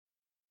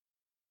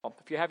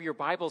If you have your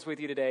Bibles with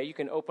you today, you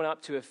can open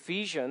up to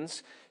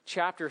Ephesians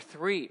chapter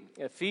 3.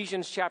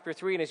 Ephesians chapter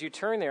 3, and as you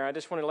turn there, I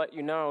just want to let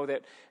you know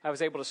that I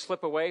was able to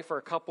slip away for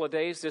a couple of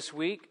days this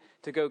week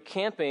to go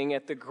camping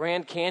at the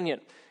Grand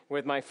Canyon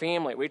with my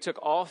family. We took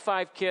all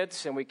 5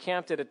 kids and we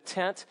camped at a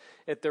tent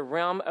at the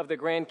rim of the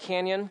Grand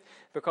Canyon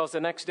because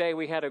the next day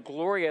we had a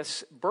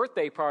glorious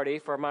birthday party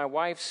for my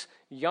wife's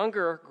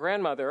younger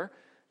grandmother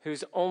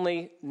who's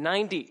only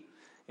 90.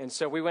 And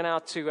so we went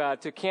out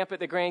to camp at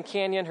the Grand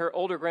Canyon. Her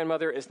older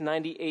grandmother is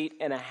 98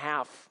 and a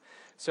half.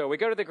 So we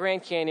go to the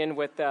Grand Canyon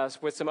with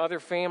some other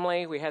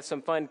family. We had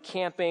some fun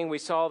camping. We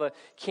saw the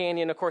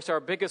canyon. Of course, our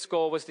biggest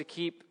goal was to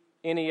keep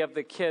any of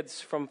the kids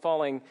from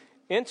falling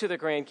into the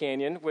Grand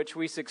Canyon, which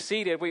we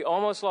succeeded. We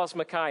almost lost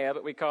Micaiah,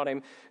 but we caught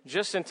him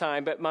just in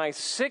time. But my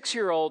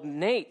 6-year-old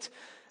Nate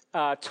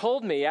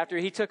told me after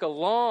he took a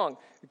long,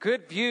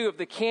 good view of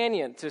the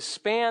canyon to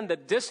span the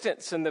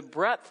distance and the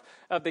breadth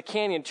of the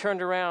canyon,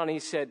 turned around and he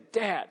said,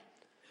 "Dad,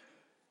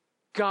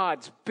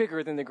 God's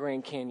bigger than the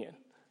Grand Canyon."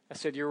 I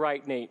said, "You're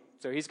right, Nate."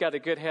 So he's got a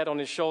good head on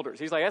his shoulders.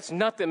 He's like, "That's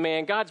nothing,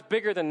 man. God's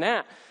bigger than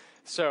that."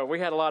 So we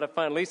had a lot of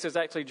fun. Lisa's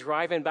actually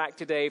driving back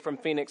today from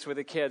Phoenix with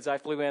the kids. I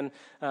flew in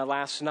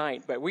last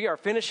night. But we are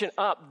finishing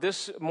up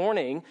this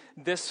morning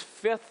this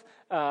 5th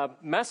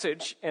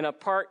message in a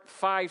part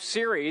 5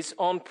 series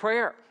on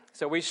prayer.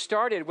 So we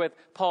started with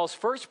Paul's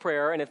first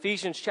prayer in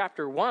Ephesians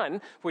chapter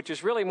 1, which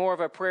is really more of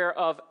a prayer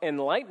of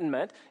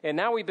enlightenment. And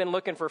now we've been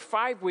looking for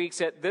 5 weeks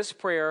at this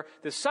prayer,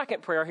 the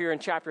second prayer here in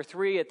chapter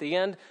 3, at the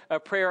end, a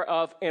prayer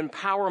of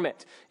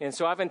empowerment. And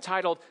so I've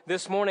entitled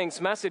this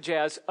morning's message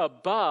as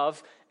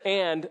Above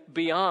and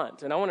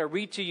Beyond. And I want to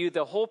read to you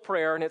the whole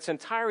prayer in its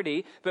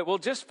entirety, but we'll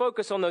just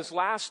focus on those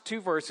last 2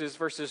 verses,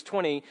 verses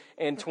 20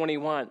 and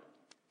 21.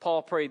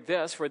 Paul prayed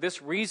this: "For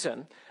this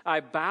reason,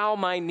 I bow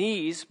my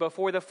knees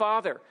before the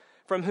Father,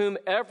 from whom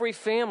every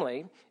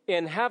family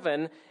in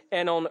heaven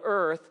and on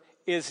earth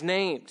is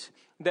named,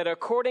 that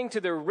according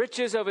to the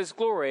riches of his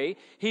glory,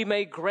 he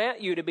may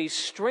grant you to be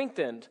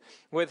strengthened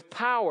with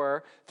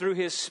power through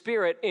his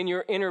Spirit in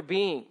your inner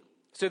being,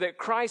 so that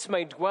Christ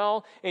may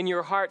dwell in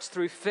your hearts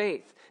through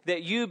faith,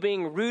 that you,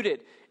 being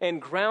rooted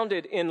and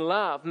grounded in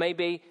love,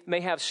 may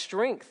have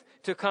strength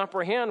to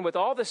comprehend with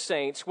all the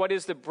saints what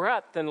is the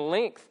breadth and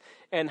length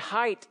and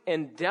height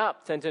and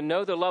depth, and to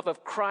know the love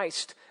of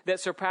Christ that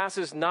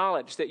surpasses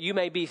knowledge, that you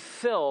may be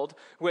filled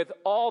with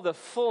all the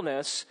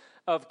fullness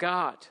of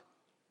God.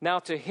 Now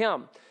to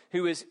him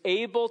who is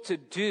able to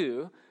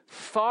do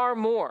far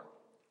more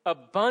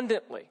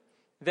abundantly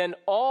than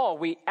all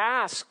we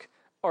ask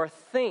or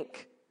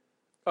think,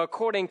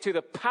 according to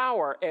the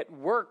power at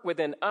work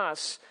within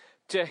us,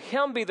 to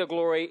him be the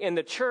glory in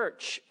the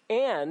church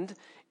and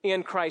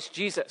in Christ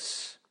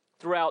Jesus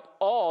throughout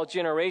all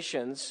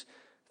generations,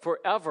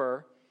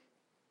 forever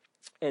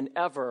and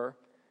ever.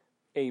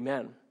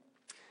 Amen."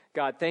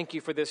 God, thank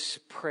you for this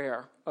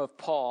prayer of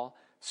Paul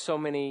so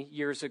many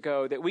years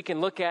ago that we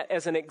can look at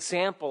as an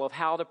example of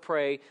how to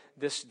pray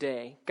this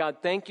day. God,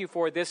 thank you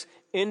for this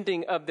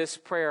ending of this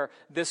prayer,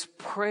 this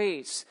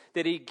praise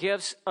that he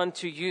gives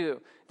unto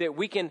you, that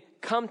we can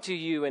come to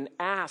you and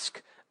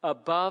ask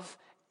above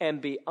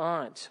and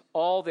beyond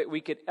all that we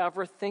could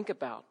ever think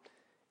about,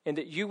 and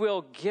that you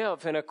will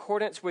give in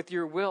accordance with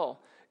your will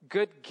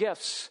good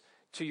gifts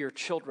to your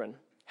children.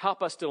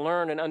 Help us to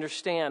learn and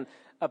understand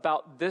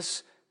about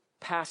this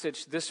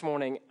passage this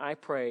morning, I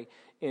pray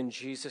in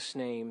Jesus'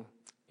 name,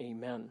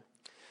 amen.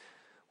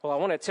 Well, I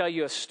want to tell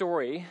you a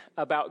story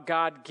about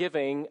God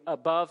giving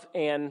above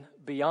and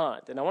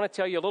beyond. And I want to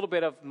tell you a little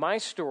bit of my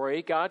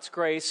story, God's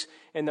grace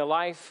in the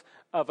life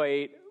of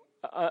a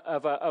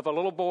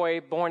little boy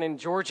born in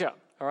Georgia.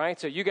 All right,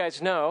 so you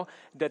guys know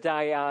that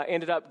I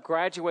ended up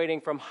graduating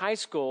from high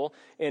school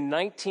in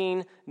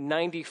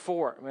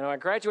 1994. When I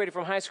graduated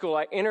from high school,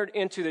 I entered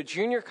into the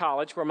junior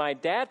college where my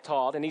dad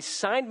taught, and he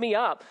signed me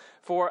up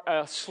for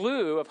a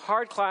slew of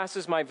hard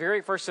classes my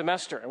very first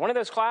semester. And one of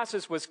those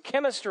classes was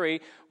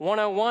Chemistry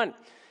 101.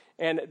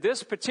 And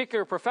this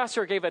particular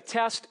professor gave a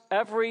test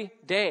every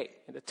day.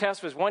 And the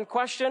test was one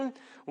question,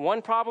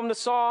 one problem to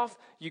solve.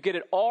 You get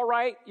it all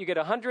right, you get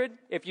 100.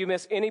 If you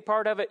miss any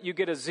part of it, you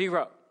get a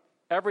 0.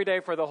 Every day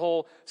for the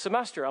whole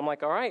semester. I'm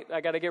like, all right,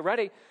 I got to get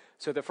ready.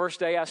 So the first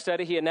day I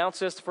study, he announced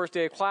this, the first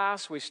day of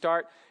class, we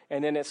start,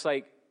 and then it's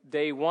like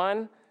day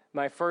 1,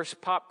 my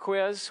first pop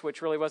quiz,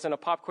 which really wasn't a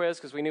pop quiz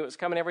because we knew it was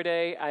coming every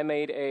day. I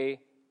made a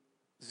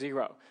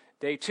 0.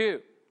 Day 2,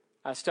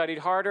 I studied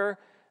harder.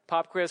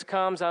 Pop quiz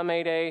comes, I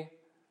made a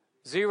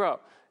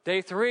 0.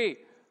 Day 3,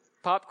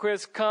 pop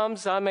quiz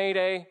comes, I made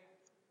a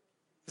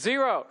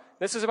 0.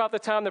 This is about the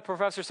time the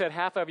professor said,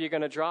 half of you are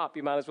going to drop.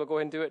 You might as well go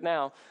ahead and do it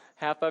now.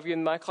 Half of you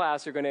in my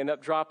class are going to end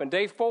up dropping.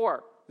 Day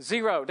 4,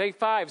 0. Day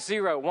 5,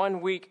 0. 1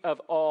 week of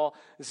all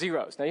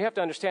zeros. Now, you have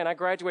to understand, I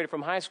graduated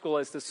from high school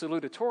as the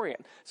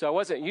salutatorian, so I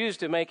wasn't used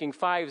to making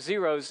 5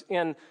 zeros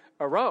in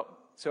a row.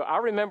 So I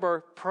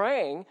remember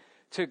praying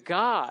to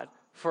God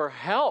for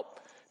help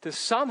to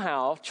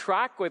somehow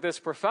track with this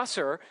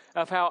professor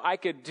of how I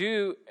could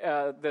do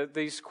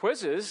these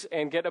quizzes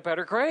and get a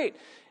better grade.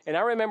 And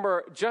I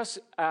remember just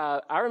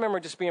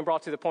being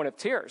brought to the point of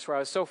tears, where I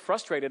was so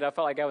frustrated. I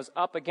felt like I was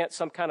up against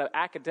some kind of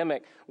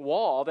academic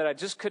wall that I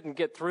just couldn't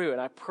get through.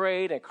 And I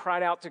prayed and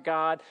cried out to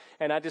God,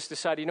 and I just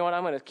decided, you know what,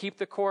 I'm going to keep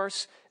the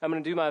course. I'm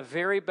going to do my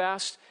very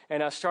best.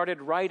 And I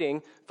started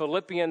writing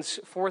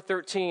Philippians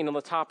 4:13 on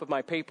the top of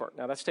my paper.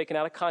 Now, that's taken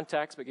out of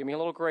context, but give me a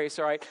little grace,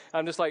 all right?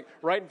 I'm just like,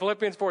 writing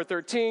Philippians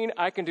 4:13,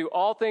 I can do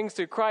all things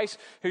through Christ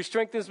who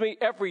strengthens me,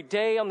 every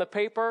day on the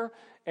paper.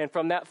 And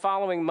from that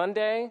following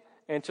Monday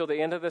until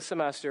the end of the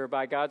semester,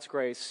 by God's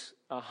grace,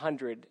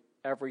 100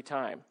 every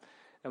time.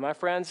 And my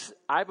friends,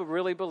 I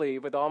really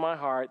believe with all my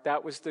heart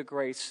that was the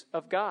grace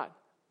of God.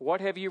 What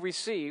have you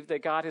received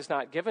that God has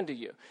not given to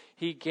you?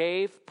 He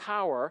gave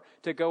power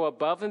to go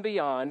above and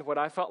beyond what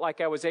I felt like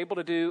I was able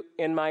to do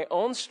in my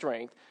own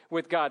strength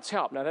with God's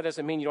help. Now, that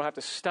doesn't mean you don't have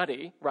to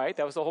study, right?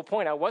 That was the whole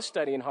point. I was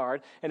studying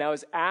hard, and I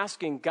was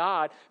asking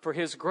God for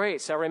his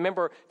grace. I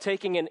remember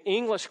taking an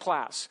English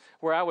class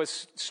where I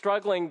was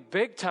struggling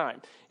big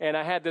time, and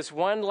I had this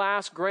one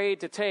last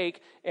grade to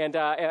take, and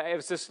it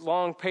was this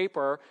long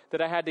paper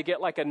that I had to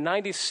get like a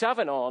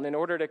 97 on in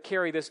order to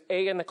carry this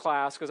A in the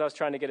class because I was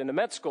trying to get into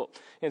med school.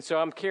 And so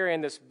I'm carrying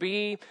this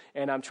B,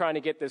 and I'm trying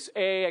to get this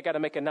A. I got to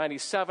make a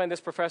 97.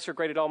 This professor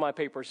graded all my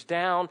papers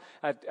down.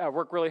 I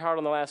worked really hard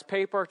on the last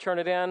paper, turn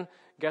it in.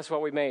 Guess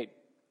what we made?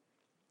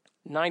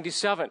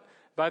 97.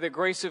 By the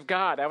grace of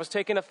God. I was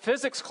taking a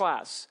physics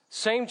class,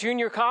 same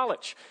junior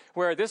college,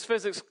 where this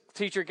physics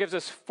teacher gives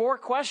us 4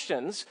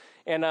 questions,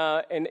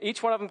 and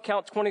each one of them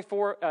count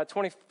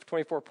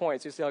 24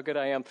 points. You see how good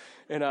I am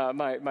in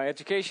my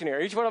education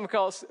here. Each one of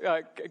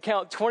them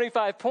count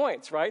 25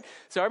 points, right?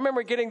 So I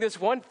remember getting this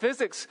one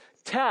physics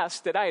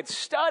test that I had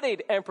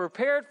studied and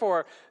prepared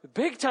for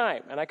big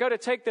time. And I go to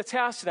take the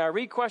test, and I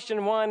read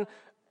question 1.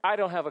 I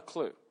don't have a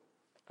clue.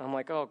 I'm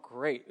like, oh,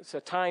 great. It's a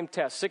time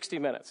test, 60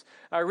 minutes.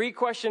 I read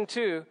question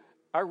 2.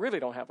 I really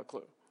don't have a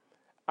clue.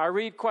 I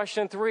read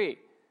question 3.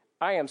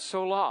 I am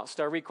so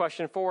lost. I read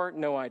question 4.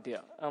 No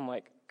idea. I'm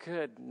like,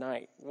 good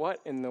night. What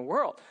in the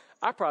world?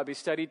 I probably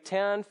studied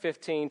 10,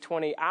 15,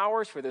 20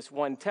 hours for this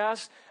one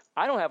test.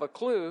 I don't have a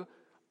clue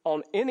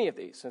on any of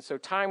these. And so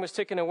time was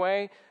ticking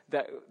away.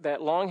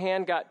 That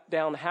longhand got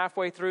down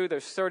halfway through.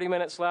 There's 30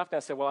 minutes left. And I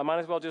said, well, I might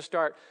as well just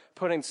start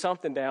putting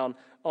something down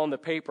on the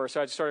paper.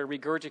 So I just started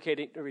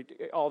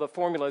regurgitating all the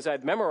formulas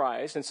I'd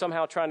memorized and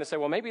somehow trying to say,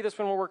 well, maybe this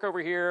one will work over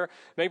here.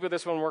 Maybe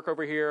this one will work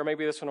over here.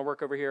 Maybe this one will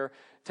work over here.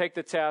 Take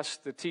the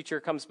test. The teacher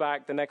comes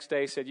back the next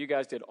day, said, you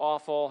guys did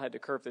awful. Had to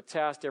curve the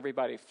test.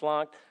 Everybody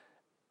flunked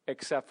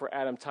except for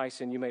Adam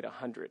Tyson. You made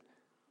 100.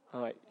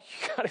 I'm like,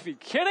 you got to be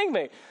kidding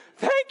me.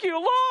 Thank you,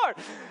 Lord.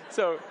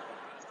 So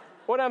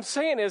what I'm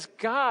saying is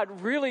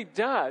God really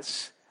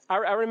does.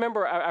 I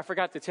remember, I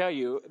forgot to tell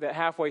you that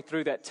halfway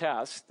through that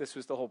test, this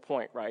was the whole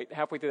point, right?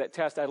 Halfway through that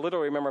test, I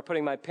literally remember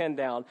putting my pen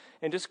down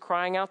and just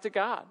crying out to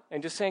God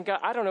and just saying,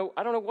 God, I don't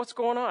know what's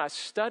going on. I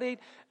studied,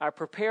 I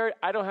prepared,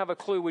 I don't have a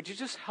clue. Would you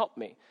just help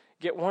me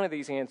get one of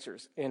these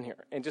answers in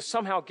here and just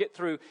somehow get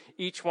through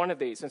each one of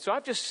these? And so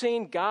I've just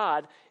seen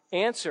God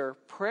answer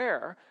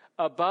prayer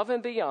above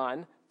and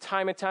beyond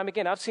time and time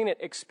again. I've seen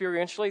it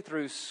experientially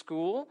through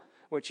school,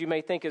 which you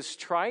may think is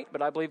trite,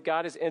 but I believe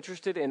God is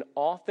interested in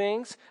all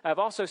things. I've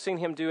also seen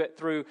him do it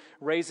through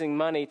raising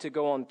money to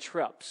go on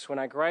trips. When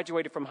I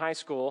graduated from high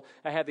school,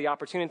 I had the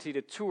opportunity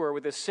to tour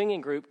with a singing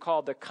group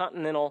called the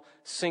Continental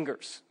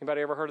Singers.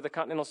 Anybody ever heard of the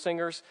Continental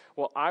Singers?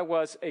 Well, I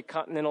was a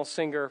Continental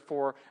singer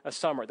for a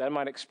summer. That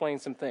might explain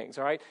some things,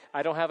 all right?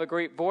 I don't have a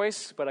great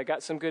voice, but I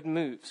got some good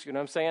moves. You know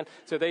what I'm saying?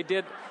 So they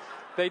do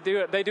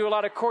a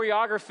lot of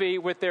choreography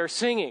with their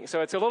singing.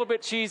 So it's a little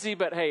bit cheesy,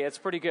 but hey, it's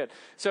pretty good.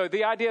 So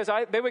the idea is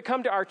they would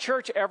come to our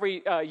church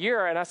every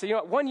year, and I said, you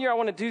know what, one year I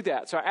want to do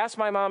that. So I asked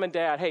my mom and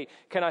dad, hey,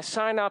 can I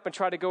sign up and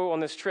try to go on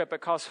this trip? It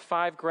costs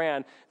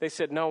 $5,000. They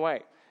said, no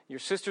way. Your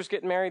sister's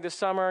getting married this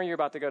summer. You're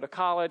about to go to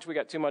college. We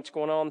got too much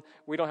going on.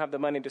 We don't have the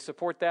money to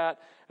support that.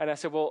 And I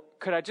said, well,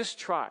 could I just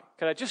try?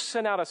 Could I just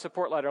send out a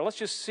support letter? Let's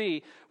just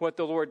see what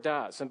the Lord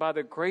does. And by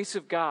the grace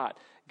of God,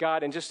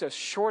 in just a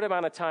short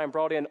amount of time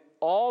brought in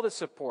all the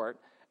support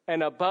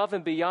and above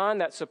and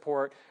beyond that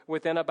support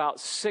within about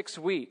 6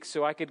 weeks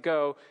so I could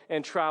go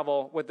and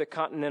travel with the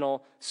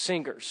Continental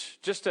Singers.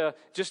 Just a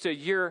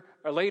year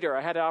later,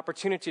 I had an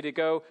opportunity to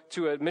go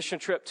to a mission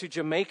trip to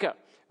Jamaica,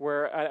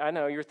 where I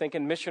know you're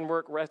thinking mission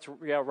work,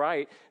 yeah,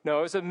 right. No,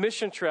 it was a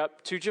mission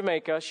trip to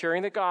Jamaica,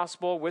 sharing the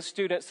gospel with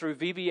students through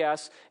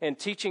VBS and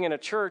teaching in a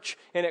church,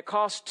 and it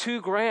cost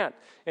 $2,000.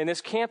 And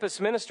this campus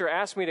minister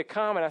asked me to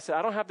come, and I said,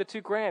 I don't have the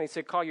 $2,000. He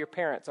said, call your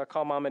parents. I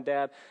called mom and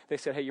dad. They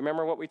said, hey, you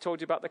remember what we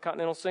told you about the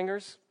Continental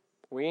Singers?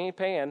 We ain't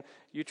paying.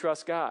 You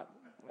trust God.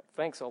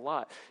 Thanks a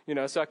lot.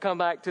 So I come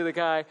back to the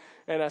guy,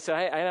 and I said,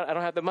 hey, I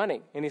don't have the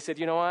money. And he said,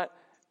 you know what?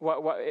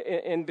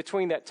 in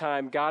between that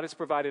time, God has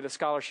provided a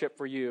scholarship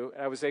for you.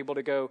 I was able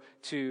to go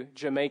to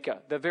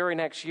Jamaica. The very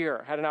next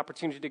year, I had an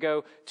opportunity to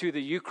go to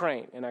the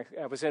Ukraine. And I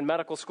was in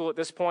medical school at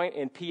this point,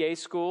 in PA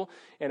school,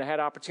 and I had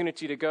an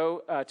opportunity to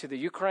go to the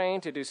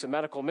Ukraine to do some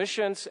medical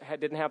missions.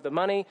 Didn't have the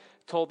money.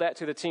 Told that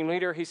to the team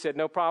leader. He said,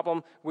 no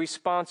problem. We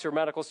sponsor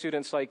medical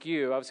students like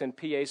you. I was in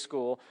PA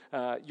school.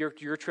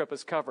 Your trip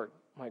is covered.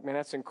 I'm like, man,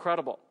 that's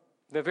incredible.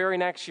 The very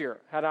next year,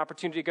 had an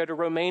opportunity to go to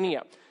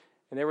Romania.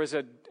 And there was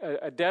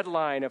a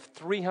deadline of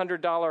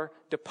 $300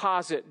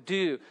 deposit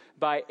due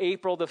by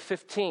April the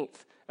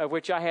 15th, of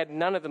which I had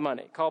none of the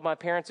money. Called my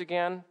parents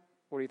again.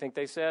 What do you think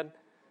they said?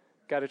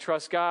 Got to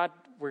trust God.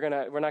 We're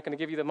not going to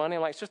give you the money.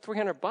 I'm like, it's just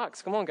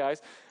 $300. Come on,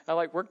 guys. I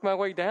worked my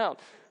way down.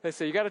 They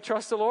said, you got to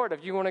trust the Lord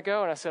if you want to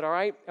go. And I said, all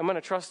right, I'm going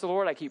to trust the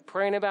Lord. I keep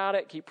praying about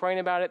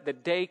it. The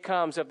day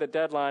comes of the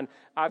deadline.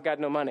 I've got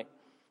no money.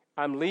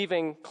 I'm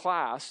leaving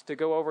class to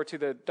go over to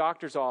the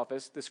doctor's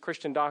office, this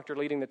Christian doctor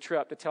leading the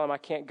trip, to tell him I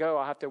can't go.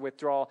 I'll have to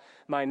withdraw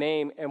my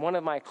name. And one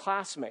of my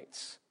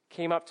classmates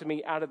came up to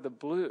me out of the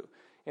blue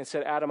and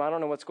said, Adam, I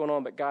don't know what's going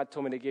on, but God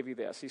told me to give you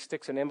this. He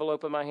sticks an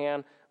envelope in my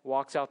hand,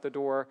 walks out the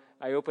door.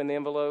 I open the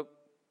envelope,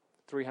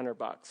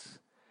 $300.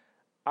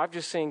 I've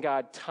just seen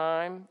God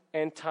time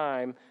and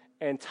time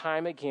and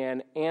time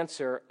again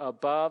answer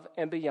above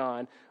and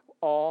beyond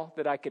all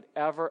that I could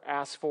ever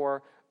ask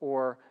for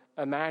or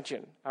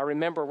imagine. I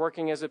remember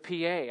working as a PA.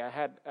 I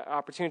had an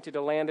opportunity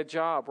to land a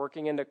job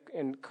working in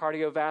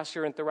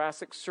cardiovascular and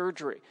thoracic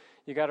surgery.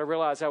 You got to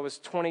realize I was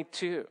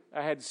 22.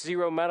 I had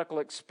zero medical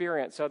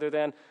experience other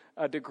than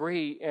a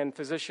degree in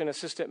physician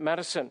assistant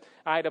medicine.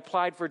 I had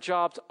applied for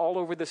jobs all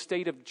over the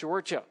state of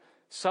Georgia.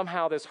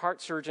 Somehow this heart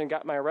surgeon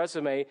got my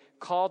resume,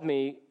 called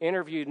me,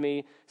 interviewed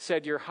me,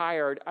 said, you're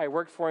hired. I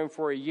worked for him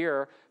for a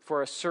year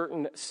for a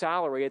certain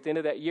salary. At the end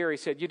of that year, he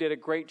said, you did a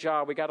great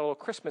job. We got a little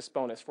Christmas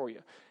bonus for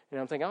you. And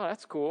I'm thinking, oh,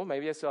 that's cool.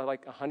 Maybe it's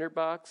like $100,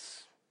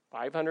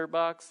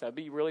 $500. That'd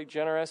be really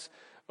generous.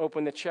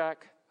 Open the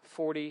check,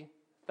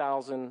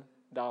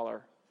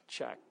 $40,000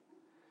 check.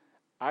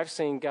 I've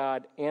seen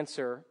God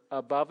answer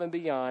above and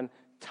beyond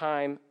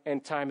time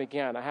and time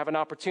again. I have an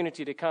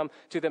opportunity to come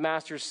to the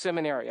Master's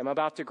Seminary. I'm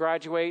about to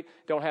graduate,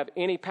 don't have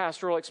any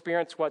pastoral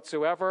experience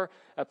whatsoever.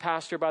 A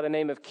pastor by the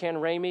name of Ken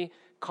Ramey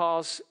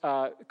calls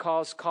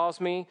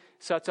me,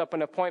 sets up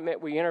an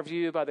appointment. We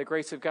interview. By the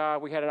grace of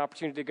God, we had an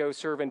opportunity to go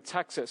serve in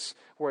Texas,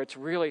 where it's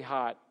really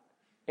hot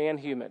and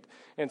humid.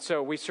 And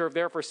so we served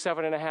there for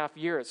 7.5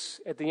 years.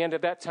 At the end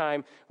of that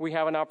time, we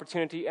have an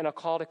opportunity and a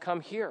call to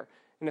come here.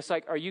 And it's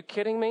like, are you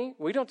kidding me?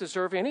 We don't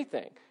deserve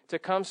anything. To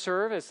come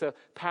serve as the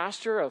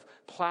pastor of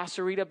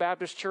Placerita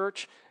Baptist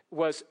Church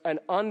was an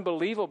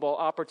unbelievable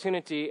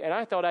opportunity, and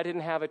I thought I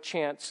didn't have a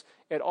chance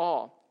at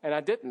all. And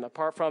I didn't,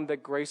 apart from the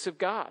grace of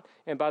God.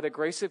 And by the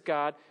grace of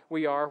God,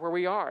 we are where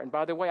we are. And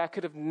by the way, I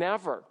could have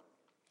never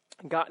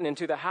gotten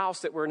into the house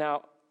that we're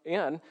now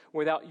in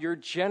without your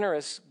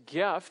generous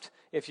gift,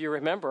 if you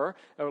remember,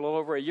 a little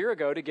over a year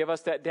ago, to give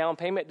us that down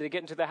payment to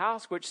get into the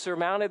house, which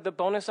surmounted the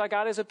bonus I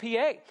got as a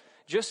PA,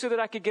 just so that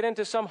I could get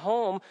into some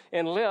home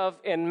and live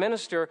and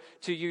minister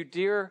to you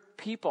dear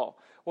people.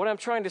 What I'm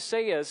trying to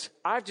say is,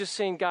 I've just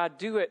seen God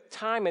do it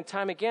time and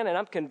time again, and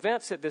I'm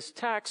convinced that this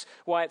text,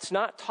 while it's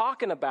not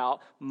talking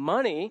about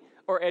money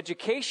or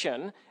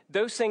education,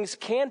 those things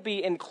can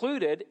be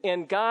included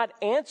in God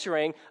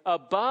answering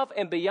above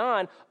and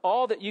beyond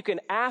all that you can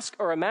ask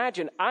or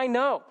imagine. I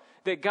know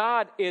that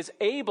God is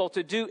able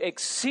to do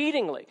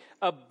exceedingly,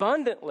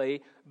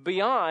 abundantly,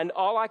 beyond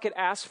all I could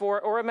ask for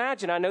or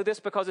imagine. I know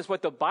this because it's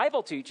what the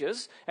Bible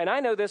teaches, and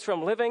I know this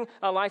from living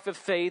a life of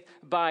faith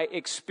by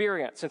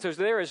experience. And so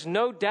there is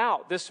no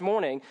doubt this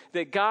morning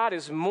that God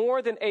is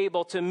more than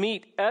able to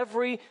meet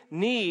every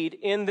need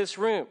in this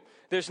room.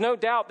 There's no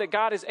doubt that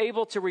God is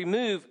able to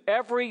remove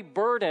every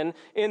burden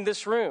in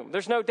this room.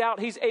 There's no doubt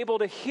He's able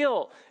to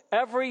heal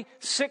every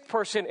sick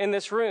person in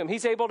this room.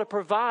 He's able to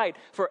provide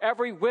for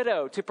every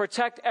widow, to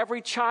protect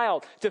every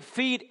child, to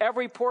feed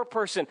every poor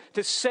person,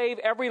 to save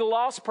every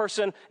lost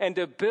person, and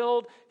to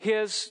build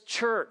His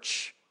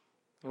church.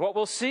 And what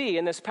we'll see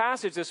in this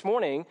passage this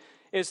morning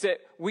is that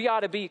we ought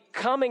to be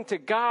coming to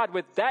God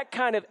with that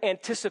kind of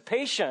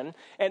anticipation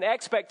and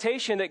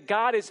expectation that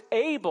God is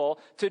able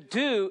to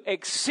do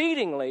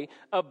exceedingly,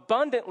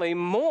 abundantly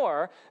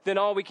more than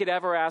all we could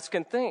ever ask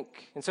and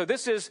think. And so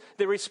this is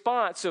the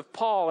response of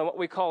Paul in what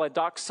we call a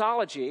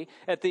doxology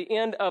at the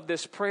end of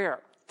this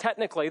prayer.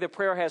 Technically, the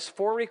prayer has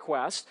 4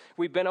 requests.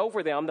 We've been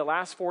over them the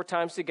last 4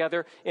 times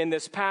together in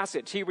this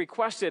passage. He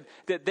requested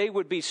that they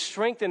would be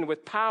strengthened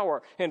with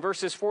power in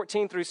verses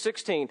 14 through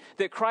 16,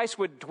 that Christ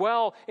would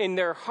dwell in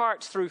their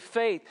hearts through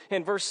faith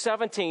in verse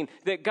 17,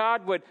 that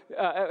God would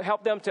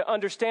help them to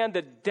understand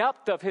the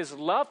depth of His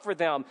love for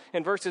them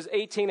in verses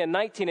 18 and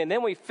 19. And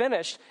then we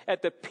finished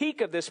at the peak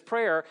of this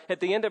prayer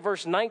at the end of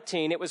verse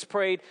 19. It was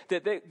prayed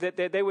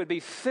that they would be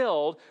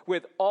filled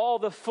with all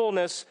the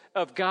fullness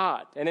of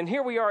God. And then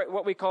here we are at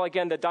what we call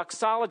again the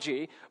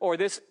doxology, or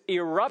this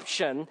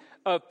eruption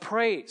of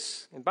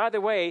praise. And by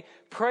the way,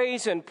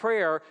 praise and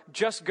prayer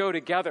just go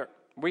together.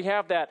 We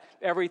have that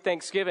every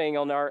Thanksgiving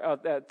on our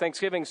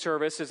Thanksgiving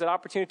service is an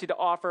opportunity to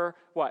offer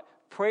what?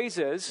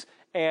 Praises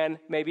and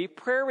maybe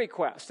prayer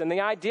requests. And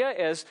the idea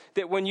is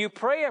that when you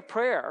pray a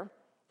prayer,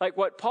 like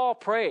what Paul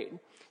prayed,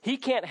 he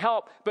can't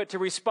help but to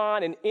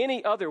respond in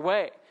any other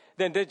way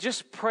than to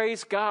just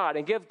praise God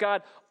and give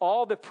God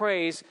all the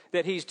praise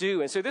that he's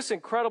due. And so this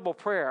incredible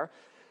prayer,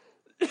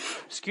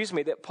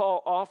 that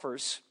Paul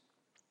offers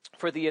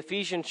for the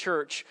Ephesian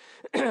church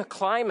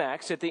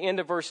climax at the end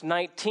of verse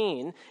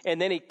 19, and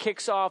then he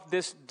kicks off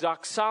this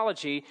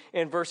doxology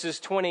in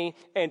verses 20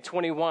 and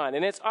 21.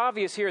 And it's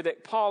obvious here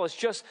that Paul is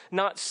just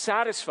not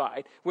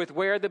satisfied with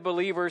where the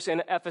believers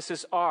in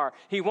Ephesus are.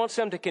 He wants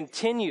them to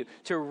continue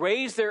to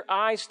raise their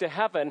eyes to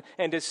heaven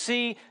and to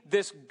see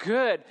this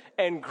good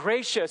and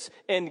gracious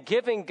and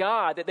giving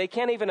God that they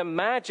can't even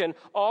imagine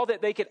all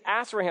that they could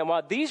ask for him.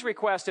 While these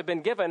requests have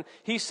been given,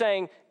 he's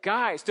saying,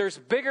 guys, there's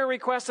bigger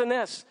requests than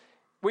this.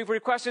 We've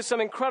requested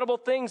some incredible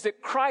things,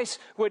 that Christ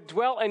would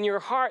dwell in your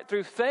heart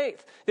through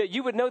faith, that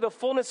you would know the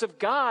fullness of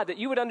God, that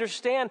you would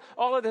understand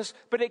all of this,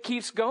 but it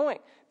keeps going.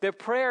 The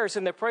prayers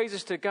and the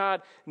praises to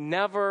God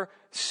never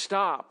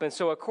stop. And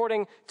so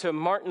according to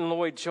Martin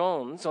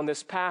Lloyd-Jones on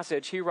this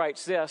passage, he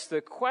writes this: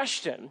 the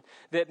question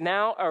that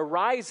now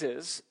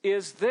arises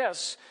is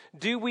this: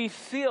 do we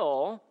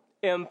feel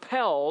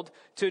impelled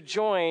to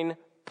join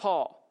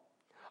Paul?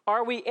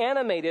 Are we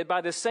animated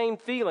by the same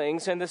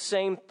feelings and the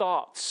same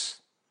thoughts?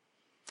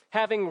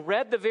 Having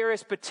read the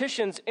various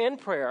petitions in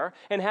prayer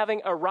and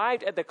having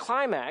arrived at the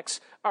climax,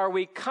 are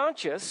we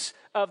conscious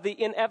of the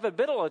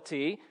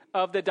inevitability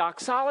of the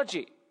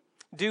doxology?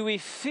 Do we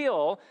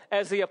feel,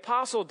 as the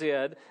apostle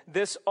did,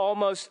 this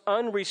almost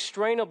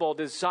unrestrainable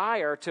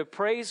desire to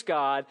praise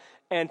God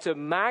and to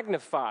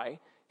magnify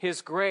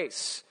his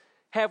grace?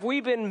 Have we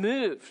been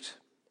moved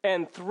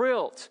and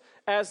thrilled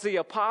as the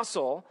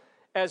apostle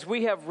as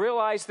we have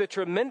realized the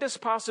tremendous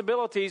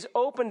possibilities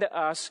open to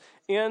us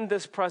in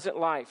this present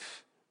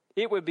life?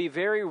 It would be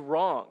very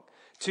wrong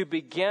to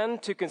begin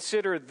to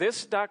consider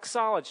this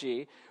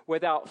doxology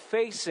without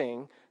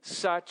facing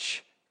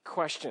such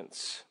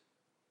questions.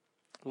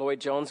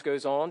 Lloyd-Jones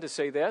goes on to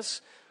say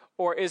this: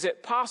 or is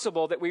it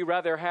possible that we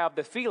rather have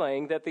the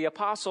feeling that the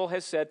apostle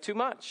has said too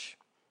much?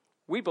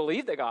 We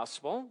believe the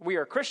gospel, we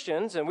are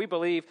Christians, and we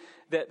believe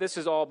that this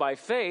is all by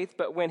faith,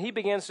 but when he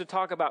begins to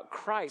talk about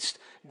Christ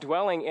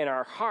dwelling in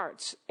our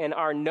hearts and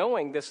our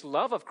knowing this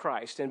love of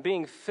Christ and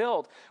being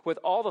filled with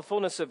all the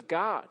fullness of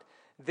God,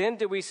 then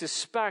do we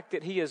suspect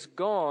that he has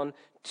gone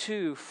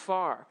too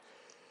far,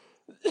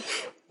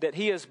 that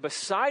he is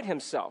beside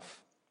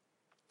himself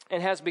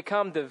and has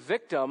become the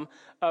victim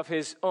of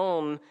his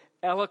own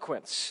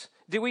eloquence?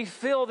 Do we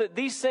feel that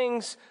these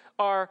things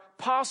are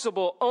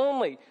possible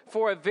only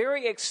for a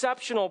very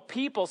exceptional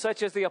people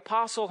such as the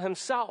apostle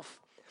himself?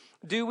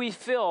 Do we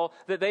feel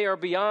that they are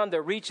beyond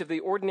the reach of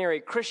the ordinary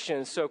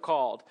Christians,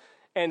 so-called,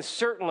 and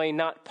certainly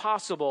not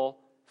possible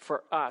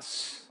for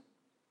us?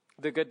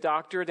 The good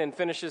doctor then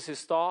finishes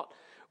his thought: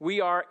 we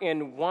are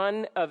in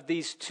one of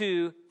these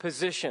two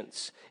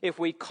positions. If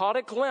we caught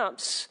a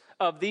glimpse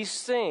of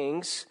these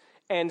things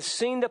and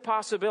seen the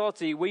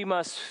possibility, we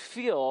must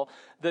feel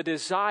the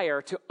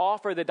desire to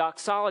offer the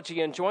doxology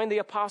and join the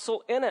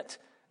apostle in it.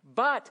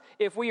 But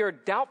if we are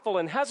doubtful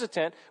and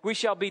hesitant, we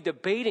shall be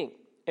debating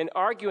and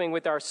arguing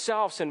with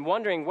ourselves and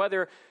wondering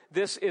whether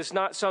this is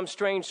not some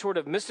strange sort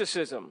of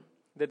mysticism.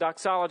 The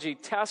doxology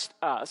tests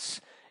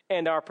us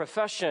and our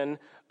profession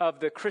of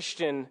the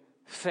Christian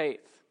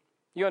faith.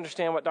 You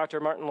understand what Dr.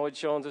 Martin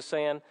Lloyd-Jones is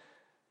saying?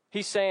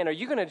 He's saying, are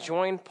you going to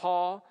join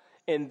Paul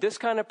in this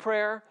kind of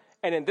prayer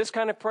and in this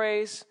kind of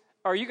praise?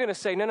 Or are you going to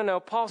say, no,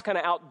 Paul's kind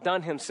of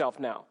outdone himself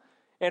now?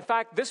 In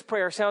fact, this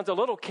prayer sounds a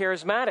little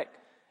charismatic.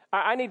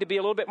 I need to be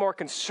a little bit more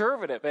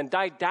conservative and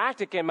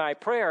didactic in my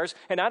prayers,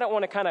 and I don't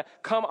want to kind of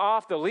come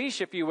off the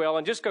leash, if you will,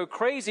 and just go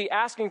crazy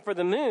asking for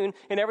the moon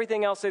and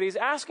everything else that he's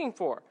asking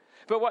for.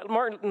 But what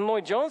Martin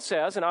Lloyd-Jones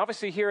says, and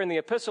obviously here in the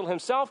epistle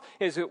himself,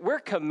 is that we're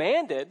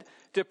commanded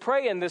to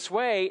pray in this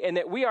way, and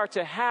that we are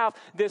to have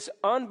this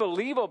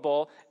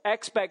unbelievable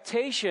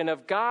expectation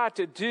of God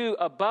to do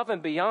above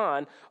and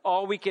beyond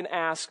all we can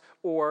ask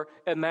or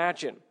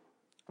imagine.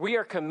 We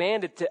are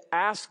commanded to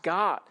ask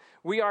God.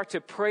 We are to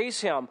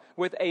praise him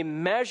with a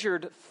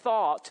measured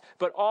thought,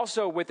 but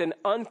also with an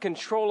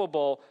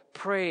uncontrollable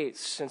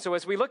praise. And so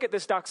as we look at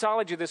this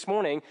doxology this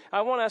morning,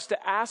 I want us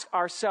to ask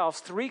ourselves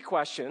three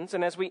questions.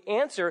 And as we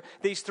answer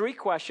these three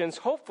questions,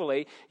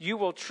 hopefully you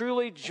will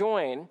truly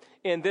join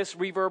in this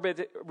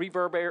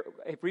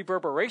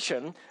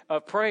reverberation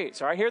of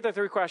praise. All right, here are the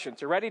three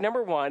questions. You ready?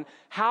 Number one,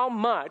 how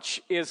much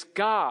is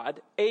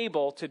God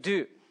able to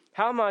do?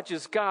 How much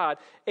is God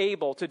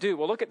able to do?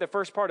 Well, look at the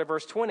first part of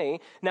verse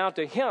 20. Now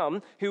to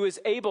him who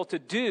is able to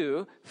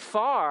do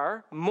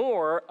far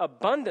more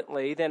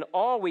abundantly than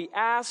all we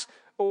ask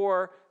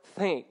or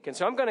think? And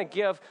so I'm going to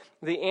give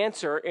the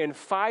answer in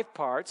 5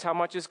 parts. How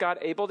much is God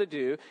able to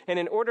do? And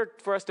in order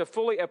for us to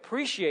fully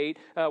appreciate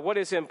what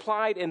is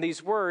implied in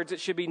these words, it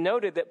should be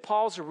noted that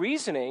Paul's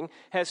reasoning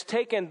has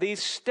taken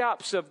these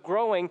steps of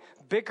growing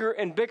bigger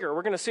and bigger.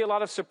 We're going to see a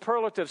lot of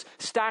superlatives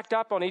stacked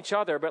up on each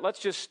other, but let's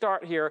just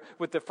start here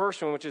with the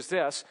first one, which is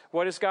this.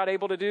 What is God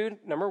able to do?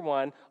 Number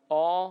 1,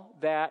 all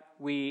that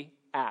we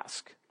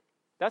ask.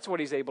 That's what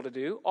he's able to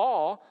do,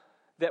 all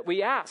that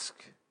we ask.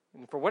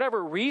 And for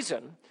whatever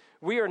reason,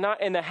 we are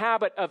not in the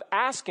habit of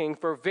asking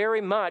for very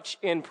much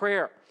in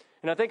prayer.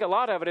 And I think a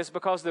lot of it is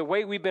because of the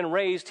way we've been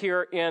raised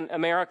here in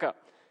America.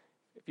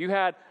 If you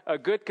had a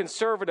good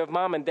conservative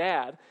mom and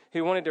dad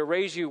who wanted to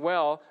raise you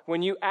well,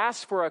 when you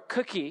asked for a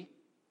cookie,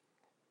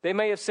 they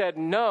may have said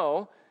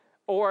no,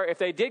 or if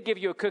they did give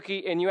you a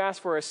cookie and you asked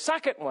for a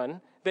second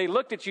one, they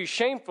looked at you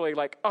shamefully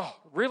like, oh,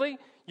 really?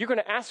 You're going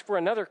to ask for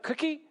another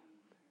cookie?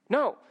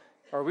 No.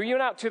 Or we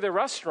went out to the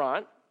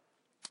restaurant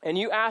and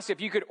you asked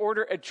if you could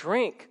order a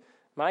drink.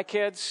 My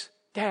kids,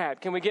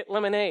 Dad, can we get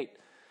lemonade?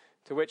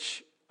 To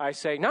which I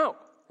say, no,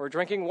 we're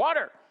drinking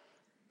water.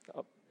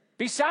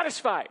 Be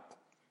satisfied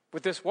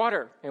with this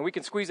water, and we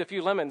can squeeze a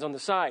few lemons on the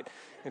side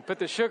and put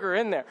the sugar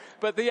in there.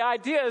 But the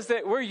idea is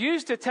that we're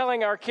used to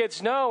telling our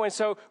kids no, and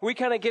so we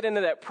kind of get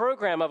into that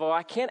program of, oh,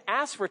 I can't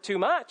ask for too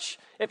much.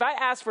 If I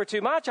ask for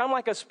too much, I'm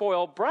like a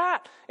spoiled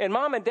brat. And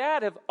Mom and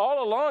Dad have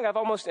all along, I've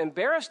almost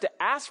embarrassed to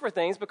ask for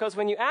things because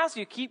when you ask,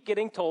 you keep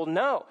getting told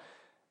no.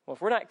 Well,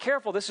 if we're not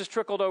careful, this has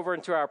trickled over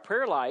into our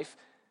prayer life,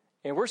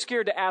 and we're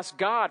scared to ask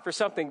God for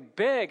something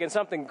big and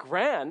something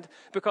grand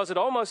because it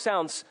almost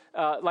sounds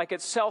like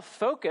it's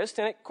self-focused,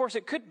 and of course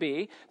it could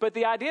be, but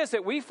the idea is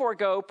that we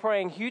forego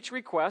praying huge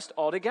requests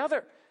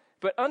altogether.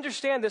 But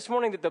understand this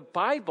morning that the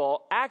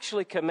Bible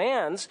actually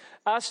commands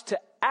us to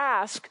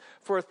ask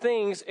for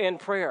things in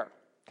prayer.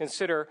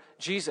 Consider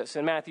Jesus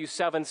in Matthew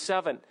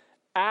 7:7.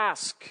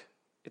 Ask,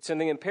 it's in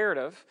the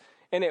imperative,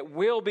 and it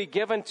will be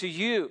given to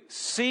you.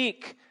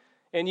 Seek,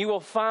 and you will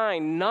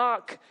find.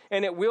 Knock,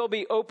 and it will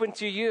be open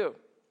to you.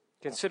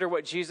 Consider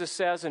what Jesus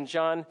says in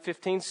John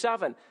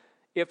 15:7.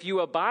 If you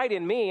abide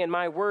in me and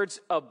my words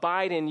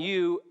abide in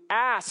you,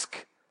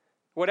 ask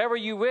whatever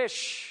you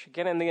wish,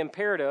 again in the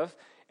imperative,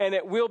 and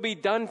it will be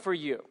done for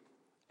you.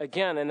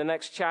 Again, in the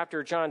next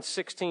chapter, John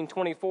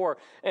 16:24,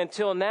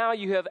 until now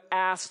you have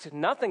asked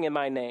nothing in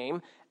my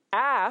name.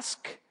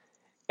 Ask,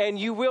 and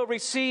you will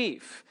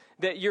receive,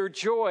 that your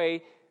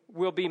joy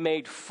will be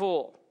made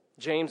full.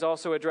 James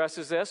also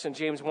addresses this in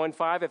James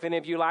 1:5. If any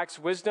of you lacks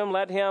wisdom,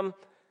 let him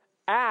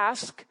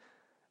ask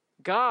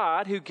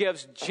God, who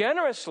gives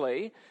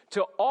generously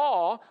to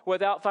all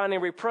without finding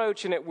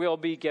reproach, and it will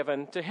be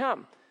given to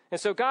him. And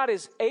so God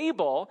is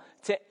able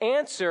to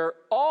answer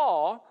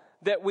all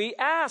that we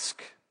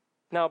ask.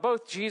 Now,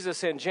 both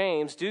Jesus and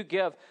James do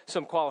give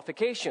some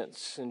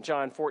qualifications. In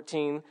John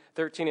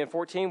 14:13 and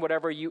 14,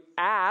 whatever you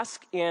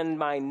ask in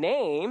my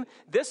name,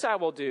 this I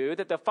will do,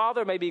 that the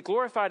Father may be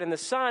glorified in the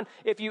Son.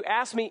 If you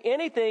ask me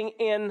anything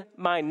in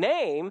my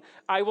name,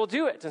 I will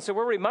do it. And so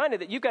we're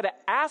reminded that you've got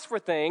to ask for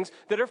things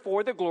that are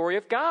for the glory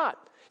of God.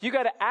 You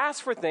got to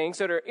ask for things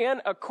that are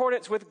in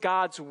accordance with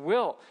God's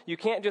will. You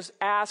can't just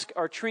ask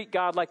or treat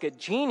God like a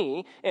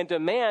genie and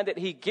demand that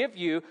he give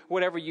you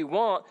whatever you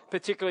want,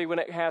 particularly when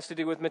it has to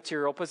do with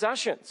material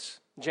possessions.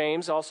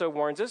 James also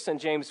warns us in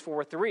James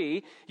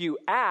 4:3, you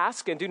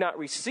ask and do not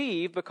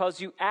receive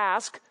because you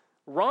ask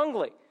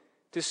wrongly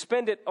to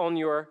spend it on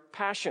your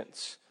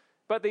passions.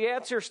 But the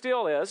answer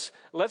still is,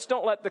 let's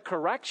don't let the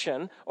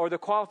correction or the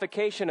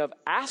qualification of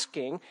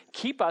asking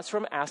keep us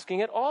from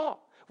asking at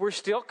all. We're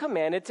still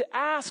commanded to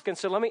ask. And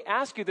so let me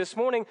ask you this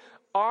morning,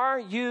 are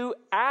you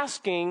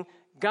asking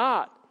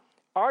God?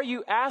 Are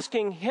you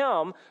asking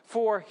him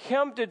for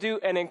him to do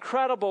an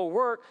incredible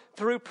work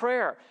through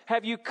prayer?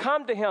 Have you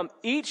come to him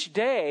each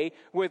day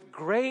with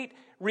great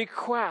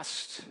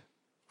requests?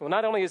 Well,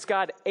 not only is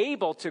God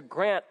able to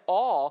grant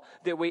all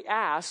that we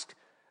ask,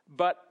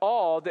 but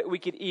all that we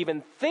could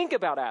even think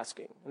about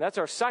asking. And that's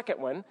our second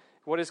one.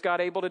 What is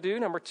God able to do?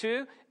 Number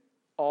 2,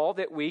 all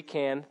that we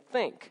can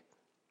think.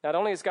 Not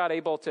only is God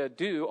able to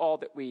do all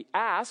that we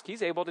ask,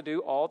 he's able to do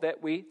all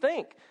that we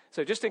think.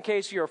 So just in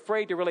case you're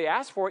afraid to really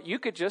ask for it, you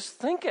could just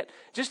think it.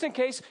 Just in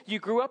case you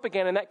grew up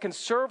again in that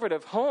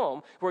conservative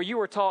home where you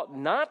were taught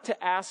not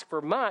to ask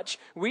for much,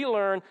 we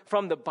learn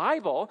from the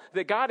Bible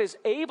that God is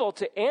able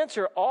to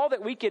answer all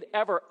that we could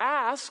ever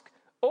ask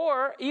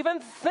or even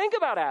think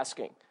about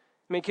asking.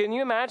 I mean, can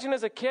you imagine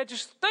as a kid,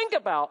 just think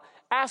about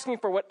asking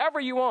for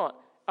whatever you want.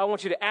 I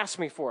want you to ask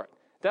me for it.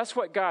 That's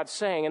what God's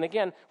saying. And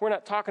again, we're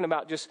not talking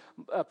about just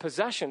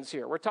possessions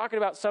here. We're talking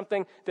about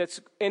something that's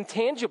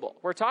intangible.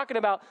 We're talking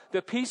about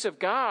the peace of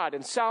God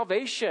and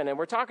salvation. And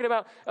we're talking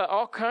about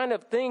all kind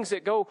of things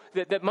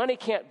that money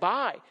can't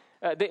buy.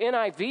 The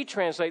NIV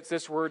translates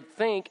this word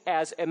think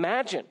as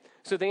imagine.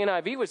 So the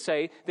NIV would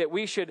say that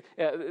we should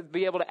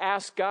be able to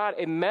ask God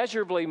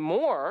immeasurably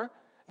more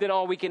than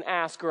all we can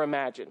ask or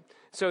imagine.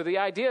 So the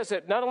idea is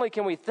that not only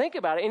can we think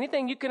about it,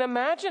 anything you can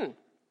imagine.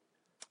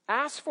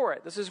 Ask for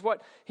it. This is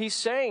what he's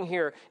saying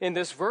here in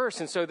this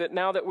verse. And so that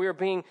now that we're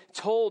being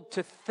told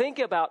to think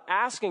about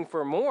asking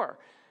for more,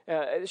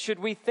 should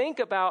we think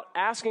about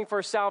asking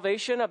for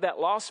salvation of that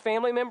lost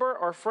family member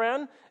or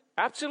friend?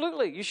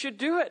 Absolutely. You should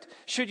do it.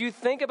 Should you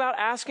think about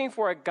asking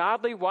for a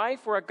godly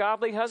wife or a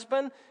godly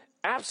husband?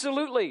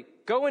 Absolutely.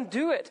 Go and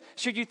do it.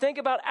 Should you think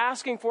about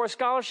asking for a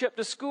scholarship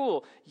to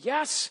school?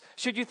 Yes.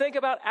 Should you think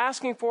about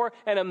asking for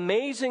an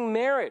amazing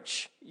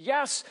marriage?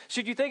 Yes.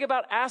 Should you think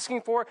about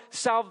asking for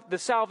the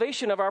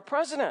salvation of our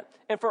president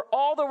and for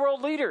all the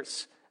world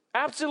leaders?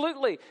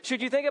 Absolutely.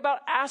 Should you think about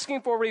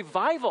asking for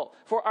revival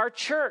for our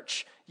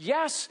church?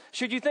 Yes.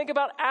 Should you think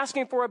about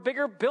asking for a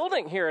bigger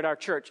building here at our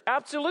church?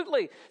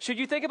 Absolutely. Should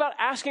you think about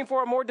asking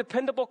for a more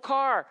dependable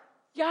car?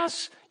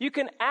 Yes, you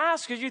can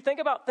ask as you think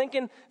about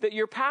thinking that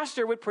your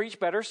pastor would preach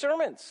better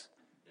sermons.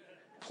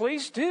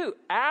 Please do.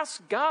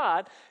 Ask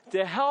God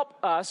to help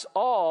us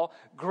all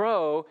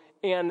grow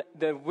in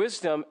the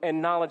wisdom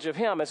and knowledge of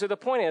Him. And so the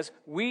point is,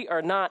 we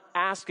are not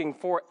asking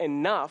for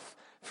enough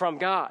from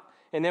God.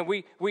 And then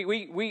we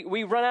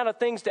run out of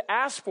things to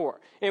ask for.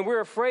 And we're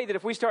afraid that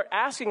if we start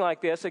asking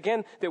like this,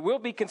 again, that we'll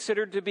be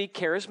considered to be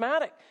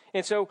charismatic.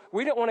 And so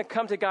we don't want to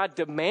come to God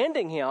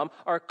demanding Him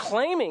or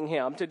claiming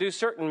Him to do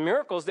certain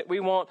miracles that we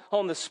want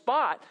on the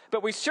spot.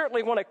 But we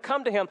certainly want to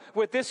come to Him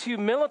with this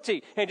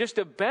humility and just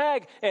to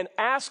beg and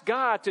ask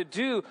God to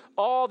do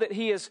all that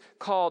He has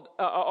called,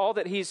 all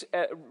that He's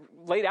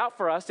laid out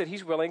for us that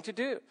He's willing to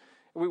do.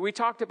 We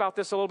talked about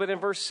this a little bit in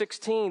verse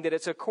 16, that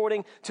it's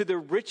according to the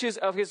riches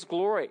of His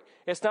glory.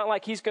 It's not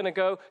like He's going to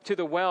go to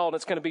the well and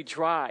it's going to be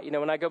dry. You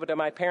know, when I go to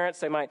my parents,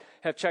 they might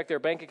have checked their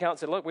bank account and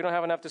said, look, we don't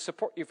have enough to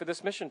support you for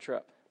this mission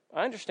trip.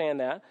 I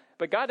understand that,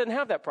 but God didn't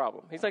have that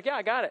problem. He's like, yeah,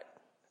 I got it.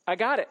 I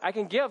got it. I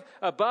can give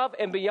above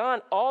and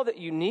beyond all that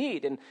you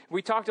need. And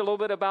we talked a little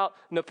bit about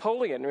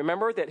Napoleon.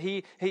 Remember that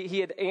he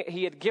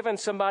had given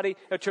somebody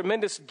a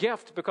tremendous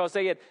gift because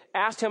they had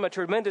asked him a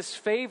tremendous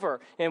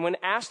favor. And when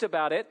asked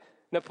about it,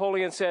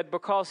 Napoleon said,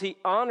 because he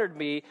honored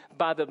me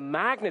by the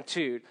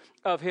magnitude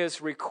of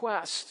his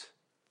request.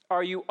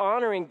 Are you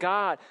honoring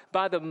God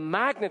by the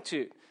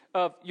magnitude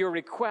of your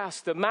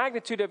request? The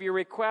magnitude of your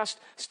request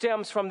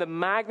stems from the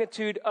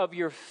magnitude of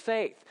your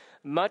faith.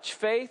 Much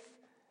faith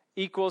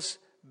equals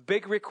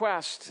big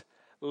request.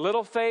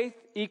 Little faith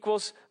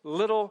equals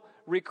little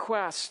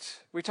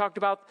request. We talked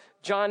about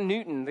John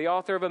Newton, the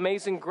author of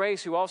Amazing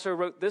Grace, who also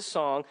wrote this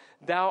song,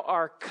 Thou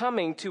art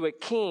coming to a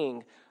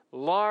king.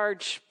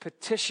 Large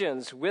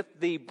petitions with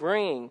thee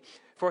bring,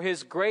 for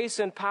his grace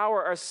and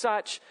power are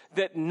such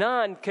that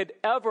none could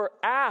ever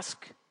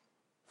ask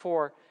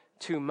for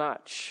too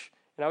much.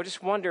 And I would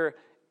just wonder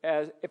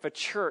if a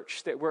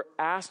church that we're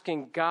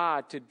asking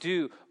God to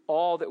do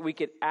all that we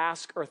could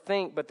ask or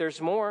think, but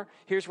there's more.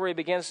 Here's where he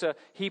begins to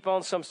heap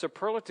on some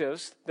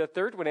superlatives. The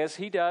third one is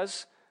he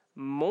does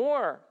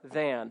more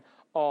than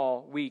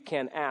all we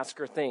can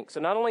ask or think. So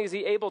not only is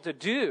he able to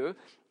do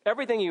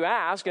everything you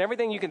ask and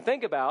everything you can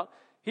think about,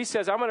 he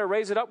says, I'm going to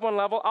raise it up one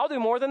level. I'll do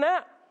more than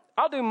that.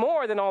 I'll do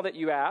more than all that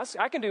you ask.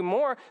 I can do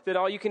more than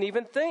all you can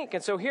even think.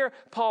 And so here,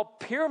 Paul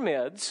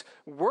pyramids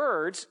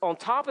words on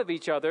top of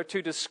each other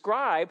to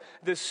describe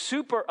the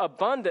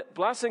superabundant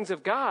blessings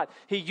of God.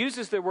 He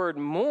uses the word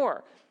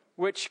more,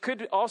 which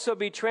could also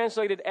be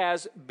translated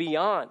as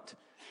beyond.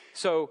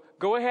 So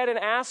go ahead and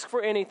ask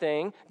for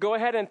anything. Go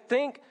ahead and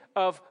think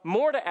of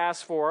more to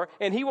ask for,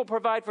 and he will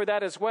provide for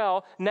that as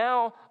well.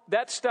 Now,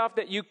 that stuff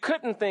that you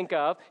couldn't think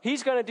of,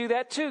 he's going to do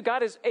that too.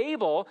 God is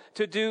able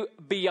to do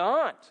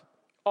beyond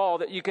all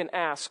that you can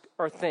ask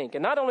or think.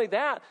 And not only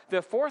that,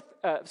 the fourth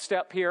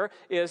step here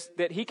is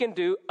that he can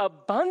do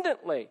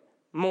abundantly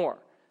more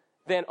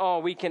than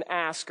all we can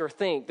ask or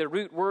think. The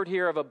root word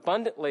here of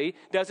abundantly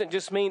doesn't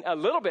just mean a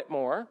little bit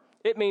more.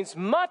 It means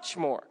much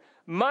more,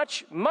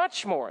 much,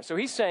 much more. So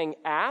he's saying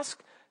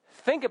ask,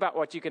 think about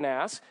what you can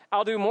ask.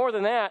 I'll do more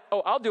than that.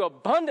 Oh, I'll do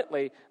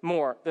abundantly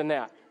more than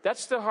that.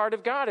 That's the heart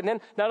of God. And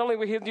then not only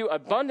will he do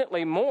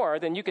abundantly more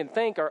than you can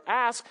think or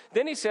ask,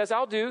 then he says,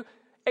 I'll do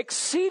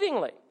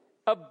exceedingly,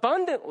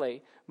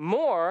 abundantly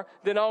more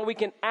than all we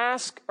can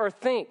ask or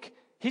think.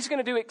 He's going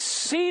to do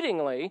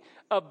exceedingly,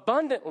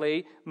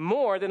 abundantly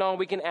more than all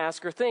we can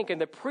ask or think. And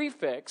the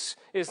prefix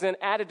is then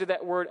added to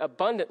that word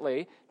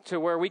abundantly to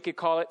where we could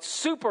call it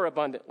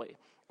superabundantly,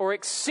 or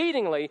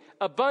exceedingly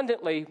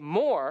abundantly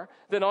more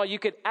than all you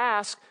could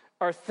ask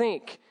or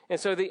think. And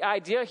so the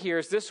idea here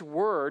is this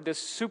word, this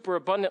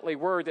superabundantly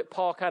word that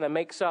Paul kind of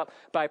makes up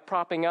by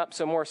propping up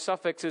some more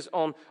suffixes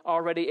on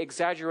already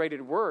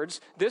exaggerated words.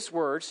 This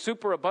word,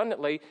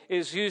 superabundantly,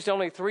 is used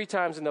only 3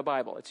 times in the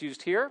Bible. It's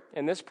used here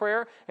in this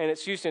prayer, and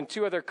it's used in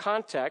 2 other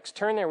contexts.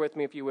 Turn there with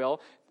me, if you will.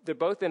 They're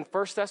both in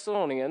 1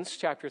 Thessalonians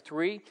chapter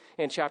 3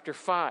 and chapter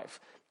 5.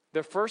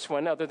 The first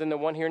one, other than the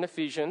one here in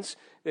Ephesians,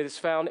 that is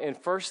found in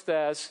 1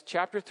 Thess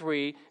chapter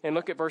 3, and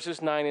look at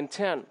verses 9 and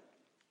 10.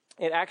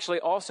 It actually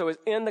also is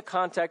in the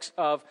context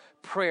of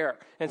prayer.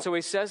 And so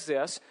he says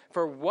this,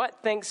 for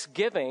what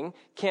thanksgiving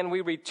can we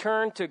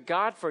return to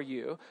God for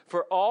you,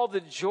 for all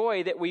the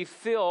joy that we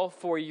feel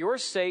for your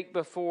sake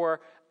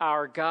before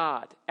our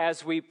God,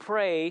 as we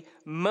pray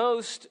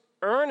most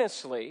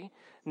earnestly,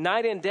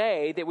 night and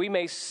day, that we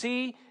may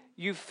see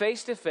you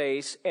face to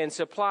face and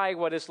supply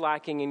what is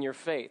lacking in your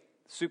faith.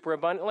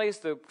 Superabundantly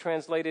is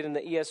translated in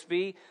the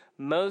ESV,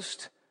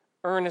 most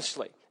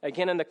earnestly.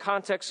 Again, in the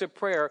context of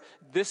prayer,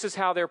 this is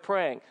how they're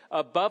praying.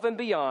 Above and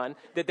beyond,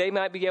 that they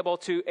might be able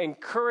to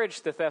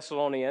encourage the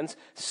Thessalonians,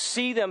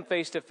 see them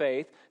face to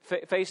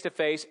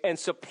face, and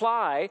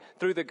supply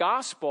through the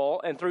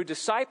gospel and through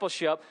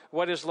discipleship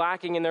what is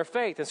lacking in their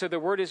faith. And so the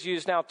word is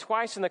used now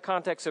twice in the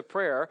context of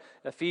prayer,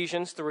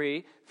 Ephesians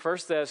 3, 1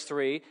 Thess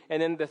 3,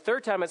 and then the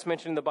third time it's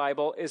mentioned in the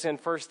Bible is in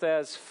 1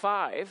 Thess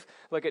 5.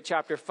 Look at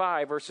chapter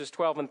 5, verses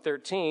 12 and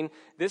 13.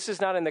 This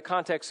is not in the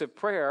context of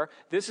prayer.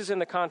 This is in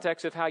the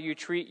context of how you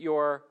treat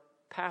your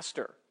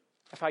pastor,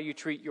 of how you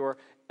treat your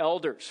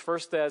elders. 1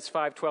 Thess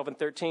 5, 12 and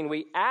 13.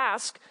 We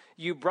ask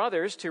you,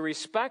 brothers, to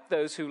respect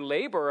those who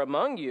labor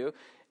among you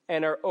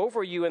and are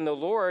over you in the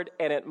Lord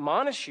and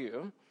admonish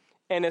you,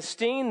 and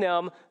esteem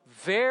them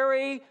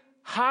very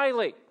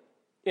highly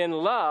in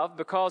love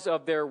because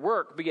of their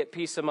work. Be at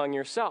peace among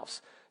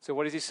yourselves. So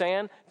what is he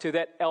saying? To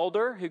that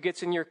elder who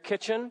gets in your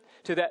kitchen,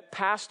 to that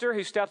pastor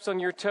who steps on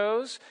your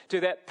toes, to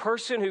that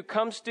person who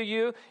comes to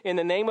you in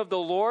the name of the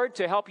Lord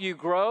to help you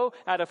grow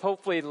out of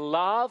hopefully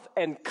love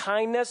and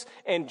kindness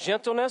and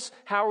gentleness.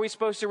 How are we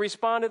supposed to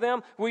respond to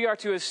them? We are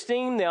to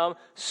esteem them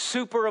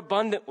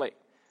superabundantly.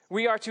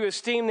 We are to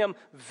esteem them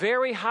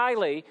very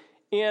highly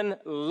in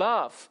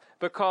love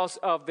because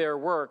of their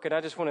work. And I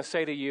just want to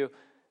say to you,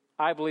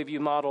 I believe you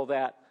model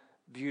that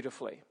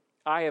beautifully.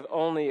 I have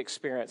only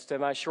experienced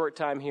in my short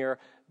time here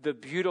the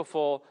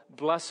beautiful,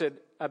 blessed,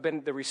 I've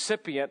been the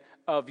recipient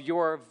of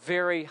your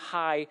very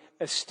high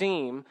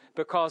esteem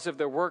because of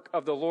the work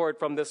of the Lord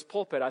from this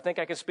pulpit. I think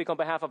I can speak on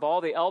behalf of all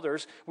the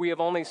elders. We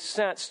have only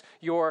sensed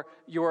your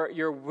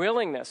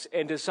willingness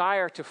and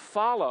desire to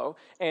follow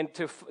and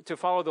to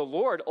follow the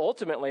Lord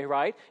ultimately,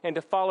 right? And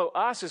to follow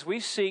us as we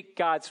seek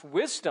God's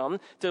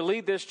wisdom to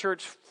lead this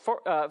church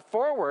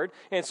forward.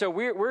 And so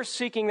we're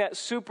seeking that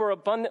super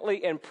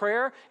abundantly in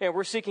prayer, and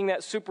we're seeking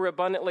that super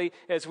abundantly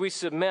as we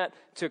submit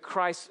to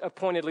Christ's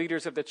appointed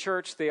leaders of the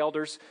church, the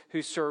elders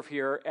who serve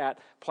here at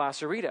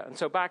Placerita. And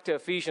so back to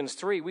Ephesians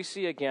 3, we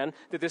see again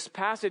that this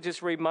passage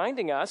is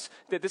reminding us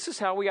that this is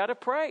how we ought to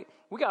pray.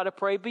 We got to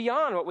pray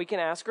beyond what we can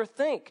ask or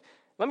think.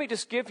 Let me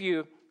just give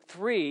you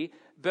 3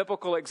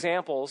 biblical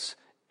examples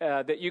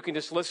that you can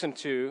just listen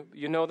to.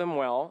 You know them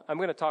well. I'm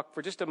going to talk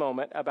for just a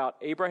moment about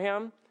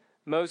Abraham,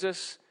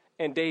 Moses,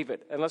 and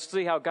David. And let's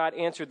see how God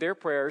answered their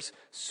prayers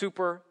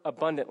super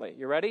abundantly.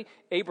 You ready?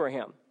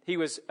 Abraham. He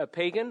was a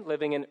pagan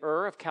living in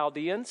Ur of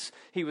Chaldeans.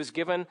 He was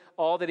given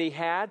all that he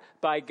had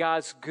by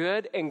God's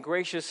good and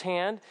gracious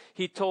hand.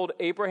 He told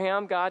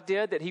Abraham, God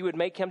did, that he would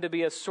make him to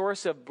be a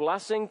source of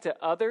blessing to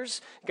others.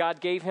 God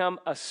gave him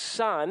a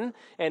son,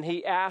 and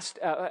he asked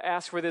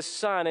for this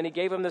son, and he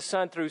gave him the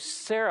son through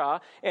Sarah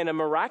in a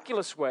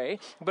miraculous way.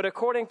 But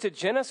according to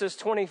Genesis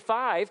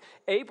 25,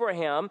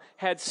 Abraham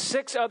had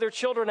 6 other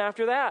children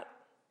after that.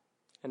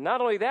 And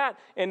not only that,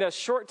 in a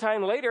short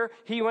time later,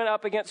 he went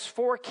up against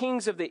 4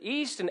 kings of the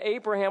east, and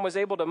Abraham was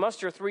able to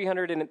muster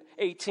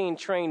 318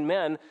 trained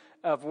men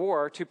of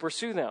war to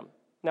pursue them.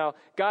 Now,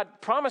 God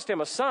promised him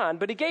a son,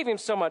 but he gave him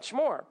so much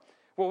more.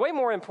 Well, way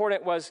more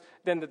important was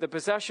than the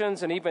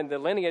possessions and even the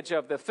lineage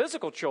of the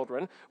physical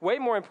children. Way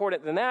more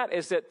important than that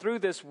is that through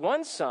this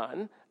one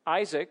son,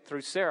 Isaac,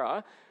 through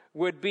Sarah,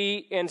 would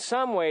be in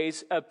some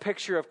ways a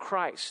picture of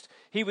Christ.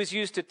 He was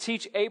used to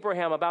teach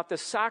Abraham about the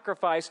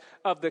sacrifice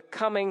of the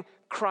coming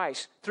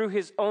Christ. Through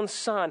his own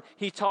son,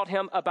 he taught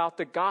him about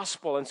the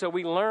gospel. And so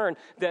we learn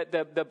that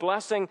the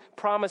blessing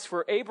promised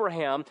for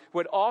Abraham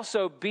would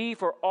also be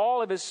for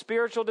all of his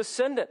spiritual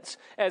descendants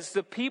as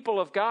the people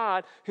of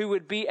God who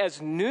would be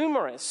as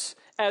numerous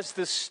as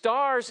the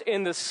stars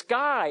in the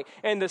sky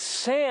and the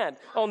sand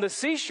on the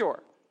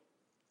seashore.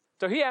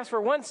 So he asked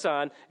for one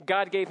son.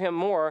 God gave him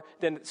more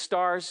than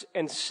stars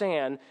and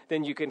sand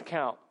than you can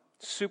count.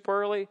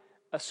 Super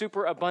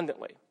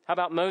abundantly. How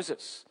about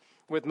Moses?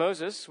 With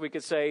Moses, we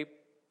could say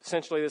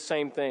essentially the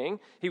same thing.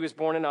 He was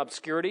born in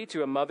obscurity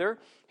to a mother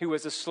who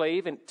was a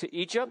slave to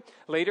Egypt.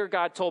 Later,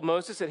 God told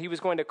Moses that he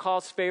was going to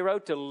cause Pharaoh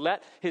to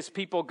let his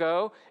people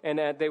go, and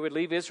they would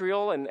leave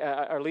Israel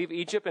or leave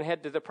Egypt and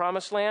head to the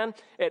promised land.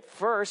 At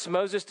first,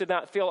 Moses did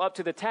not feel up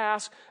to the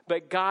task,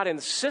 but God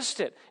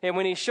insisted. And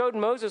when he showed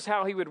Moses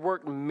how he would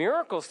work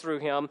miracles through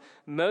him,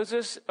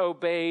 Moses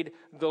obeyed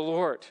the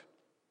Lord.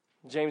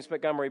 James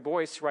Montgomery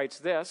Boyce writes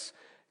this: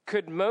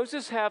 could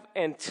Moses have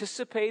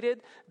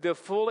anticipated the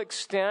full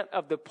extent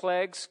of the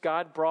plagues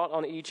God brought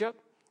on Egypt?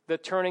 The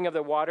turning of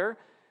the water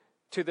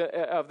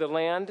of the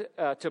land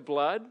to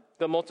blood,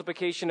 the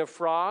multiplication of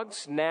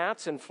frogs,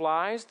 gnats, and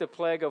flies, the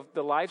plague of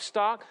the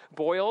livestock,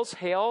 boils,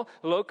 hail,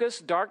 locusts,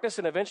 darkness,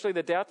 and eventually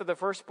the death of the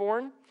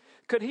firstborn?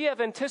 Could he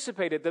have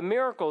anticipated the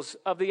miracles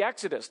of the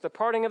Exodus, the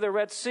parting of the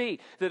Red Sea,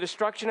 the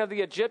destruction of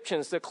the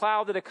Egyptians, the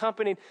cloud that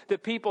accompanied the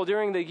people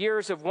during the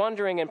years of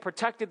wandering and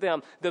protected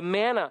them, the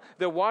manna,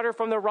 the water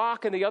from the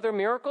rock, and the other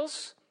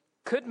miracles?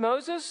 Could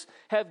Moses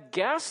have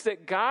guessed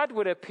that God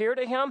would appear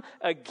to him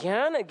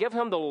again and give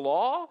him the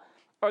law,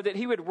 or that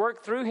he would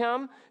work through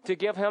him to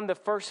give him the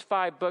first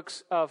 5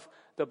 books of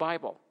the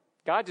Bible?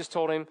 God just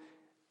told him,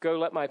 go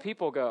let my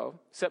people go,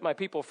 set my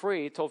people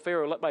free. He told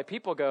Pharaoh, let my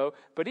people go.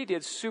 But he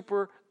did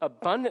super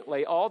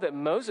abundantly all that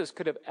Moses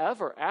could have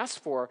ever asked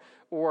for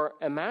or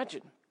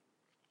imagined.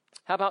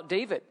 How about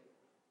David?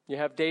 You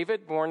have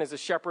David, born as a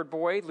shepherd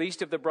boy,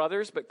 least of the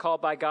brothers, but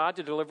called by God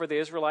to deliver the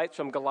Israelites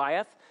from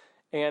Goliath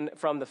and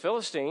from the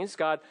Philistines.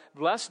 God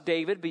blessed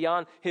David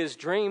beyond his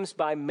dreams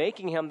by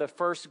making him the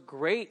first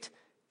great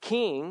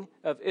king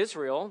of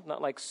Israel,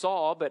 not like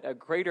Saul, but a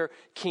greater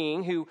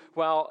king who,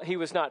 while he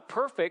was not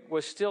perfect,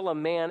 was still a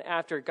man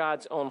after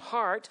God's own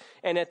heart.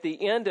 And at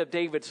the end of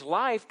David's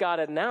life, God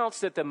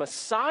announced that the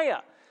Messiah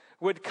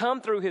would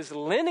come through his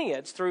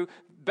lineage, through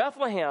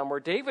Bethlehem, where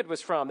David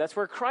was from. That's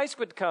where Christ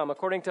would come,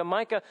 according to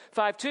Micah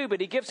 5:2.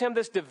 But he gives him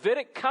this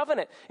Davidic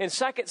covenant in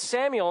 2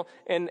 Samuel,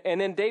 and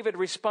then David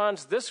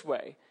responds this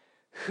way: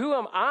 who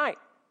am I,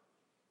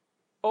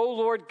 O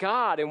Lord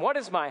God, and what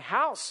is my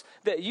house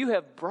that you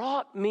have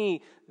brought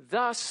me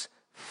thus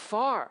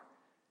far?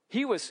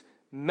 He was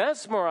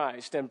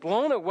mesmerized and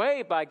blown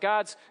away by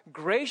God's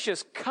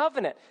gracious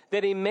covenant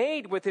that he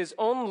made with his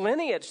own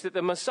lineage, that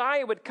the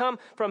Messiah would come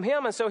from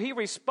him. And so he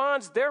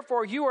responds,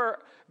 therefore, you are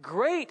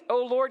great,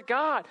 O Lord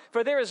God,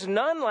 for there is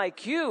none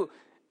like you.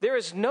 There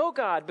is no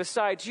God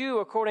besides you,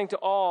 according to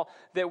all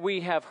that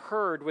we have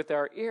heard with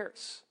our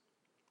ears.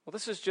 Well,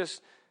 this is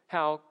just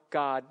how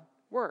God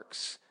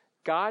works.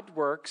 God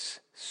works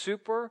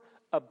super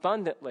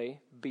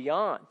abundantly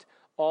beyond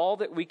all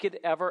that we could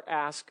ever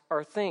ask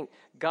or think.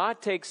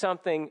 God takes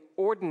something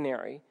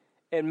ordinary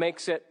and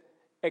makes it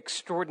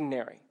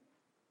extraordinary.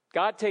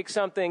 God takes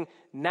something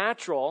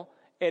natural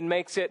and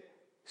makes it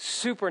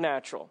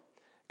supernatural.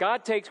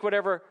 God takes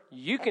whatever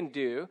you can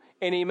do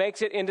and he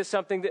makes it into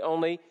something that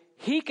only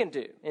he can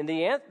do. And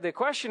the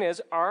question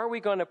is, are we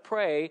going to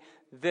pray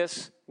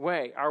this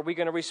way? Are we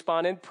going to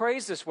respond in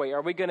praise this way?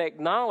 Are we going to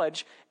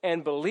acknowledge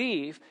and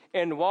believe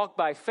and walk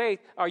by faith?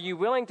 Are you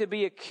willing to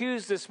be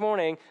accused this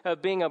morning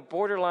of being a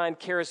borderline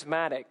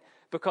charismatic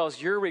because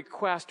your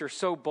requests are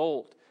so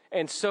bold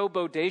and so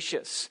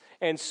bodacious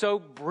and so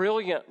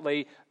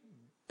brilliantly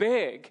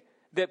big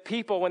that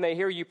people, when they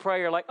hear you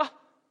pray, are like, oh,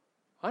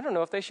 I don't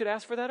know if they should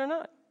ask for that or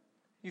not.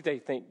 They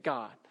think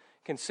God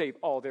can save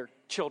all their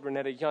children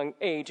at a young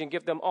age and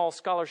give them all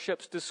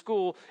scholarships to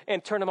school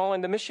and turn them all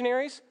into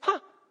missionaries?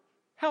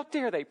 How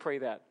dare they pray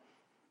that?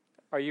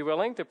 Are you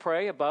willing to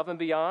pray above and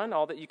beyond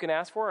all that you can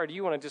ask for? Or do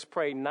you want to just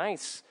pray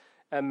nice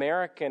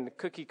American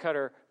cookie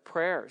cutter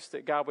prayers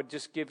that God would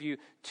just give you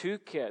 2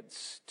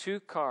 kids, 2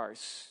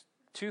 cars,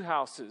 2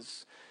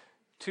 houses,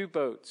 2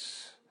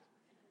 boats,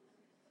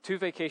 2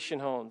 vacation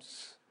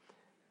homes?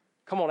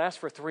 Come on, ask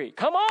for 3.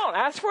 Come on,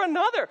 ask for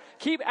another.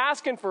 Keep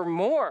asking for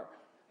more.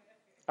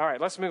 All right,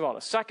 let's move on.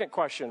 A second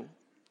question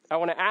I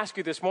want to ask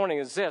you this morning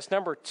is this.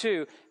 Number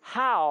 2,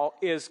 how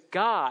is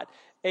God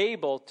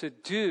able to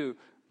do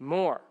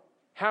more?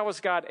 How is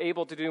God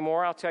able to do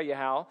more? I'll tell you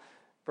how.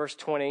 Verse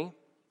 20,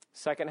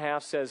 second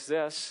half says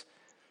this.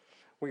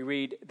 We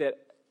read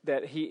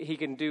that he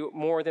can do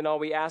more than all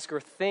we ask or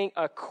think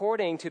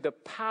according to the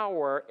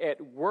power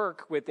at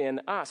work within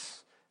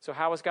us. So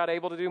how is God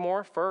able to do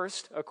more?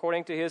 First,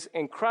 according to his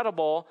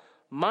incredible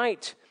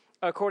might.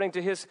 According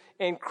to his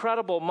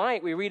incredible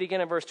might. We read again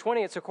in verse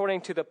 20, it's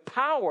according to the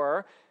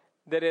power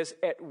that is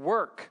at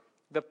work.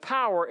 The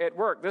power at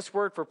work. This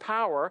word for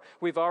power,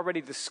 we've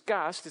already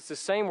discussed. It's the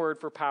same word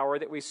for power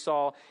that we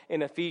saw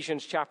in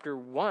Ephesians chapter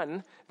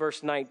 1,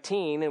 verse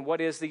 19. And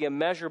what is the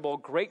immeasurable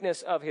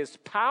greatness of his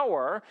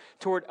power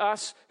toward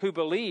us who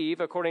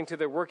believe, according to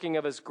the working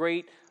of his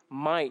great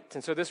might.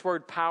 And so this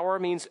word power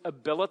means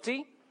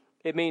ability.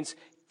 It means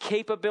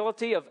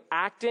capability of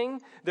acting.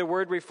 The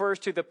word refers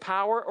to the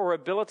power or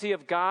ability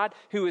of God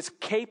who is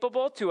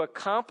capable to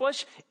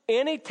accomplish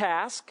any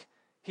task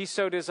he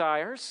so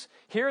desires.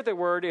 Here the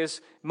word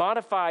is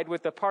modified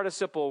with the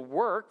participle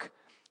work.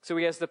 So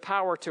he has the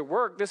power to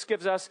work. This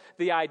gives us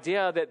the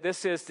idea that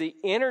this is the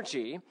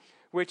energy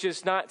which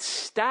is not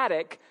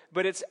static,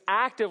 but it's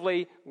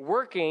actively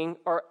working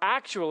or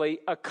actually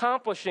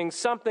accomplishing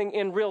something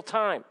in real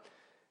time.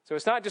 So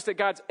it's not just that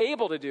God's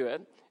able to do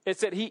it.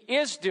 It's that he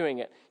is doing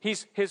it.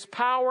 His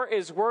power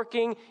is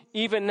working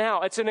even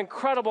now. It's an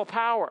incredible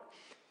power.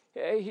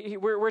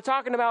 We're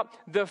talking about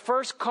the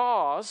first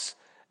cause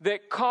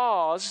that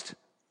caused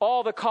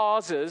all the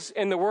causes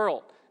in the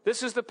world.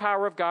 This is the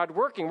power of God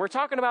working. We're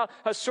talking about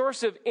a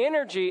source of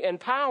energy and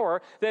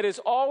power that has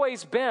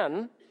always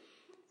been,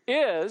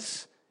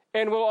 is,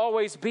 and will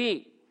always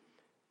be.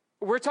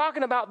 We're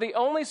talking about the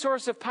only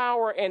source of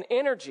power and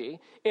energy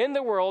in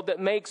the world that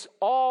makes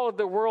all of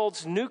the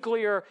world's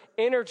nuclear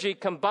energy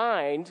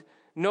combined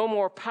no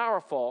more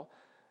powerful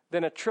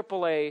than a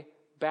AAA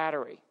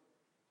battery.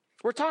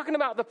 We're talking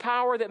about the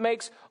power that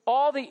makes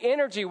all the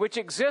energy which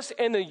exists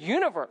in the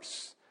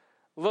universe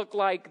look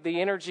like the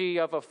energy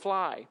of a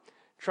fly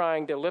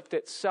trying to lift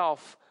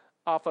itself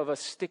off of a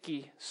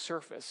sticky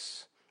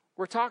surface.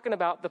 We're talking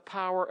about the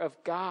power of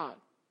God.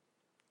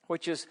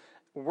 which is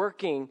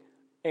working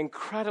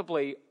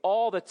incredibly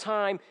all the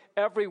time,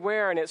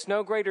 everywhere. And it's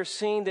no greater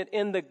seen than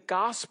in the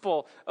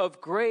gospel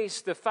of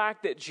grace, the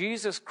fact that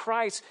Jesus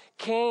Christ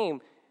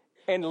came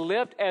and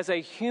lived as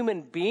a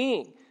human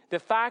being. The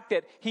fact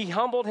that he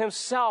humbled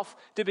himself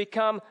to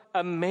become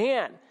a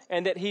man,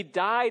 and that he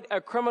died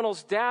a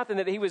criminal's death, and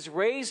that he was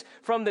raised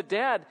from the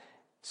dead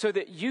so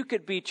that you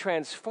could be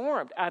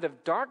transformed out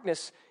of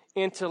darkness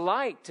into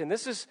light. And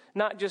this is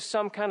not just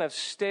some kind of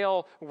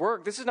stale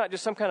work. This is not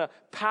just some kind of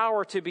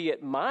power to be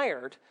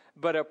admired,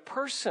 but a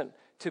person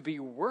to be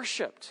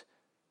worshiped.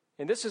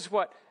 And this is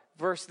what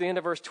the end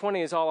of verse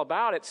 20 is all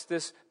about. It's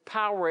this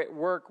power at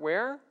work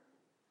where?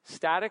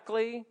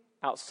 Statically,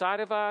 outside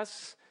of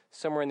us,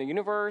 somewhere in the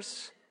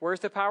universe.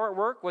 Where's the power at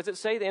work? What does it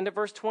say, the end of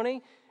verse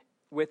 20?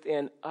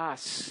 Within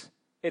us.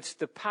 It's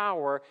the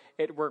power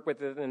at work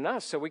within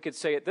us. So we could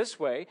say it this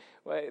way,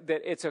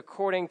 that it's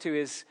according to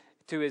his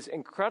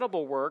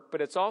incredible work,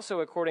 but it's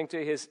also according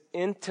to his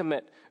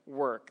intimate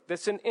work.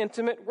 That's an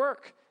intimate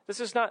work. This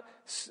is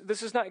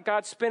not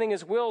God spinning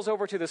his wheels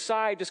over to the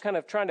side, just kind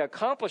of trying to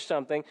accomplish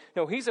something.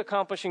 No, he's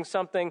accomplishing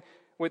something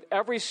with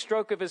every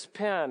stroke of his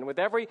pen, with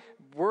every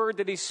word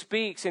that he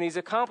speaks, and he's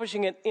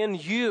accomplishing it in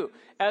you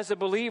as a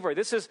believer.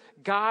 This is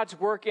God's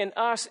work in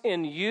us,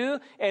 in you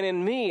and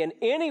in me, and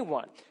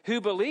anyone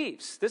who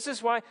believes. This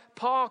is why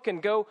Paul can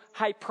go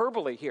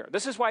hyperbole here.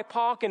 This is why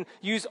Paul can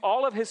use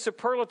all of his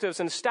superlatives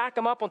and stack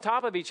them up on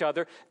top of each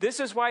other. This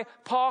is why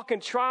Paul can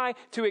try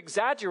to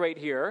exaggerate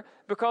here,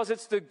 because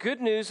it's the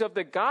good news of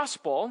the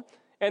gospel,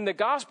 and the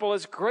gospel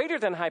is greater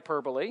than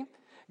hyperbole.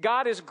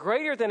 God is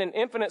greater than an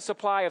infinite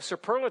supply of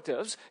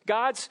superlatives.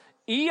 God's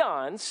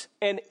eons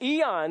and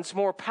eons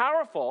more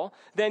powerful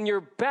than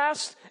your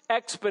best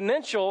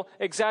exponential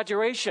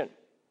exaggeration.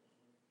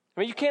 I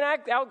mean, you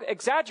can't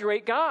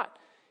exaggerate God.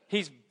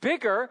 He's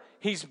bigger,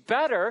 he's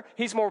better,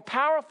 he's more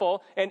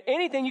powerful, and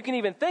anything you can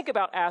even think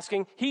about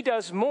asking, he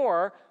does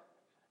more,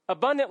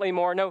 abundantly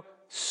more, no,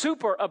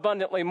 super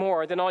abundantly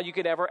more than all you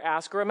could ever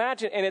ask or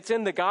imagine, and it's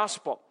in the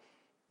gospel.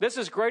 This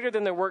is greater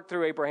than the work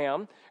through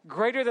Abraham,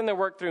 greater than the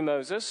work through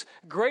Moses,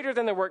 greater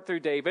than the work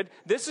through David.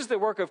 This is the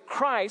work of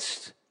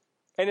Christ,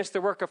 and it's the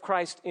work of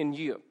Christ in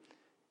you.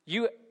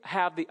 You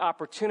have the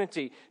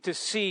opportunity to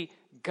see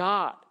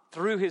God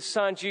through his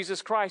Son,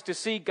 Jesus Christ, to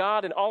see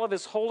God in all of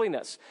his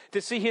holiness,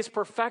 to see his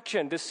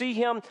perfection, to see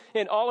him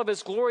in all of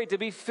his glory, to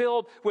be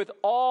filled with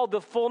all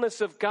the fullness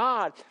of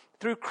God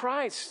through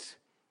Christ.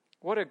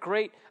 What a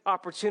great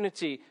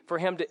opportunity for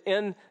him to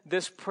end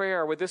this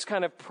prayer with this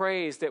kind of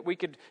praise, that we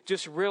could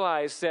just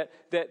realize that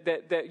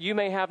you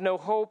may have no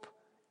hope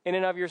in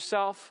and of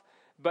yourself,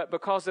 but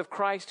because of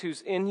Christ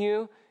who's in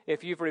you,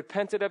 if you've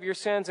repented of your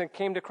sins and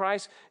came to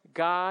Christ,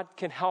 God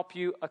can help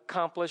you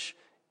accomplish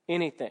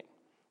anything.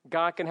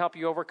 God can help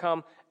you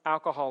overcome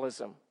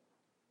alcoholism.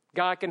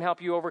 God can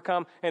help you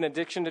overcome an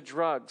addiction to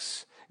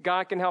drugs.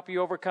 God can help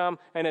you overcome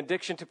an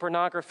addiction to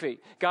pornography.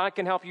 God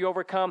can help you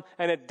overcome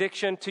an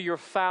addiction to your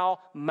foul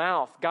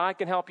mouth. God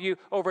can help you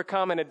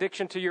overcome an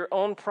addiction to your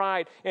own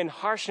pride and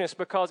harshness,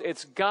 because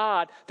it's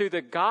God through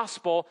the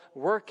gospel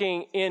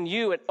working in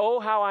you. And oh,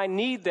 how I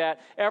need that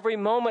every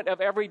moment of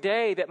every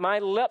day, that my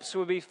lips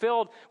would be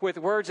filled with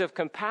words of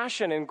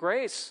compassion and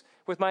grace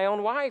with my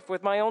own wife,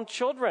 with my own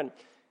children,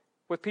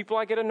 with people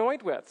I get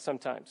annoyed with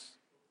sometimes.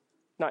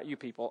 Not you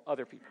people,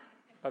 other people.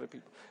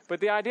 But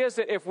the idea is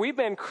that if we've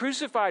been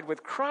crucified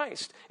with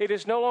Christ, it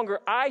is no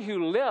longer I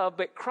who live,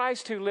 but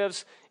Christ who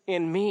lives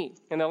in me.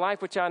 In the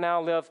life which I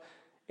now live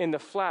in the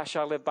flesh,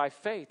 I live by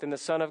faith in the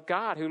Son of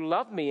God who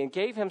loved me and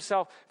gave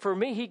himself for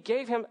me. He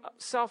gave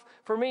himself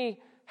for me.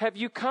 Have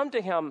you come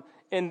to him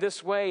in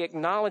this way,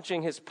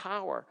 acknowledging his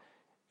power,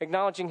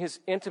 acknowledging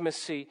his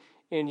intimacy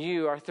in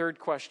you? Our third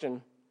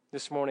question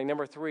this morning,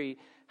 number 3,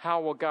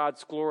 how will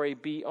God's glory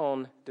be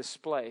on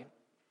display?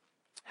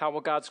 How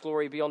will God's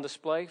glory be on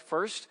display?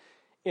 First,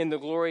 in the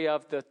glory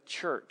of the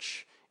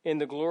church. In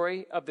the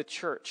glory of the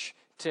church.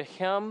 To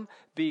him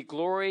be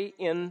glory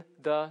in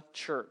the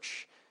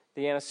church.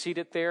 The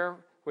antecedent there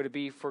would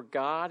be for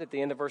God at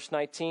the end of verse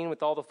 19,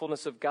 with all the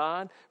fullness of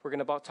God. We're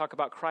going to talk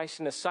about Christ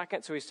in a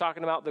second. So he's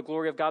talking about the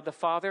glory of God the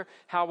Father.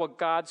 How will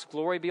God's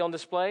glory be on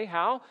display?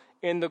 How?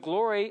 In the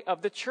glory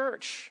of the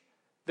church.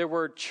 The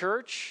word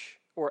church,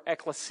 or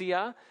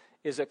ecclesia,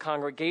 is a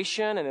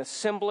congregation, an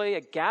assembly,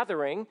 a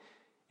gathering.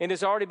 It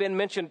has already been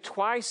mentioned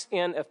twice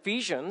in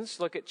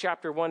Ephesians. Look at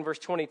chapter 1, verse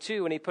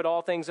 22. And he put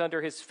all things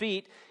under his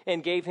feet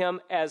and gave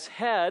him as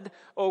head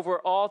over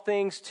all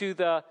things to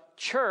the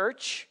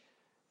church.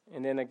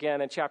 And then again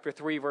in chapter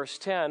 3, verse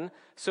 10,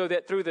 so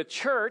that through the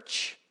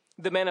church,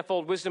 the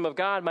manifold wisdom of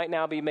God might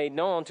now be made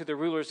known to the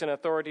rulers and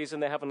authorities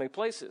in the heavenly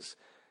places.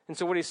 And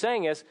so what he's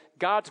saying is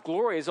God's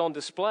glory is on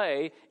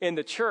display in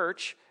the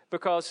church,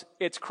 because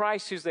it's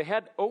Christ who's the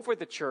head over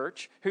the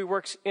church, who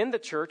works in the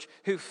church,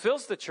 who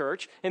fills the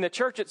church, and the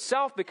church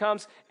itself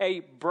becomes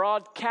a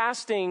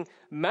broadcasting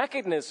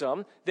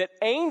mechanism that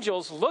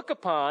angels look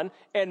upon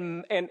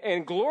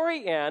and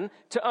glory in,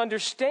 to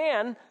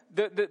understand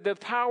the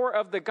power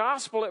of the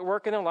gospel at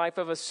work in the life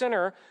of a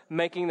sinner,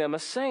 making them a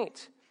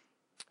saint.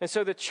 And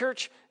so the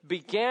church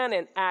began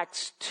in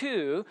Acts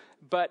 2,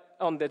 but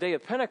on the day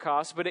of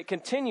Pentecost, but it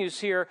continues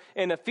here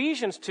in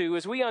Ephesians 2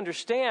 as we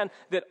understand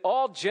that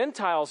all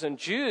Gentiles and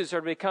Jews are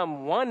to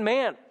become one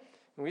man.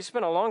 And we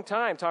spent a long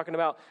time talking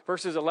about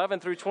verses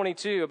 11 through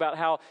 22, about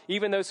how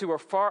even those who were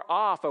far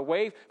off,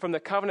 away from the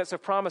covenants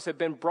of promise, have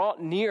been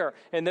brought near.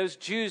 And those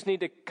Jews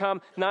need to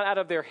come not out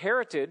of their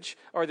heritage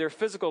or their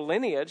physical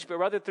lineage, but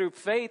rather through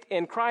faith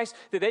in Christ,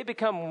 that they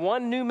become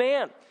one new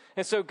man.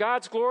 And so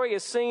God's glory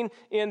is seen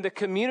in the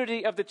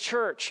community of the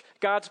church.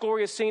 God's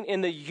glory is seen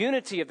in the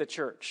unity of the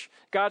church.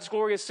 God's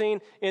glory is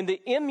seen in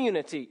the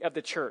immunity of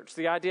the church.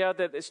 The idea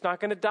that it's not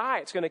going to die.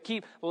 It's going to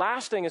keep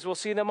lasting, as we'll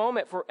see in a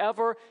moment,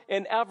 forever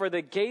and ever.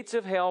 The gates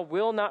of hell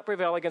will not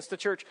prevail against the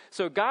church.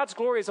 So God's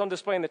glory is on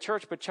display in the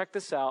church, but check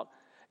this out.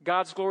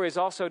 God's glory is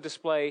also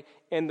displayed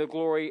in the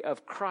glory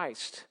of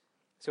Christ.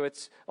 So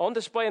it's on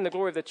display in the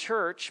glory of the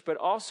church, but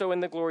also in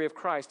the glory of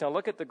Christ. Now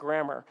look at the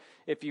grammar,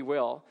 if you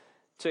will.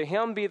 To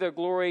him be the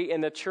glory in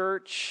the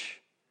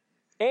church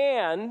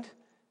and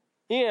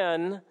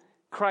in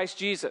Christ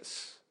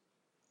Jesus.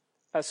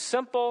 A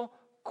simple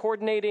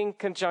coordinating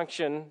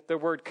conjunction, the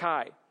word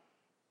kai.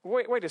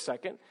 Wait a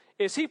second.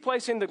 Is he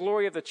placing the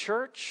glory of the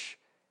church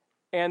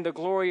and the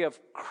glory of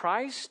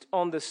Christ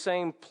on the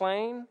same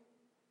plane?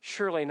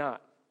 Surely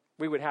not.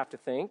 We would have to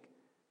think.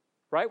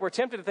 Right? We're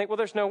tempted to think, well,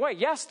 there's no way.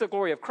 Yes, the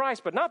glory of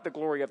Christ, but not the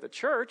glory of the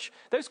church.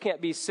 Those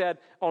can't be said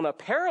on a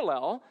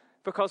parallel,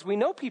 because we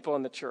know people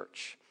in the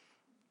church.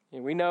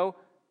 And we know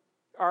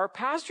our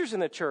pastors in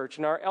the church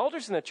and our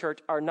elders in the church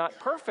are not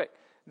perfect.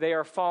 They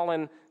are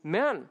fallen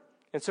men.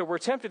 And so we're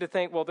tempted to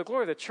think, well, the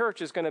glory of the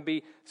church is going to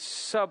be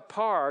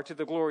subpar to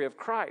the glory of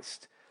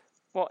Christ.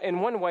 Well, in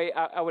one way,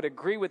 I would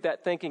agree with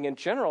that thinking in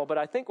general, but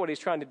I think what he's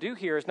trying to do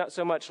here is not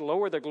so much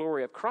lower the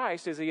glory of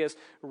Christ as he is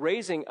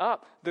raising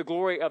up the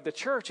glory of the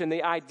church. And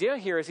the idea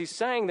here is he's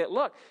saying that,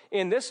 look,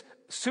 in this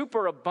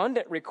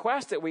superabundant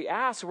request that we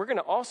ask, we're going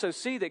to also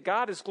see that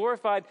God is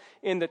glorified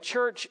in the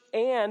church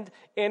and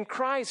in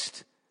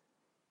Christ.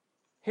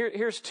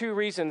 Here's two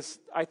reasons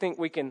I think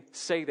we can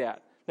say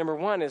that. Number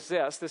one is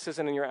this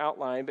isn't in your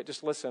outline, but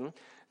just listen.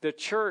 The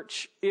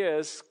church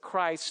is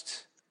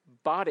Christ's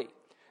body.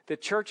 The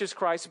church is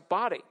Christ's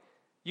body.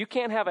 You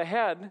can't have a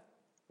head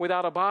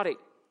without a body.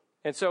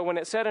 And so when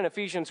it said in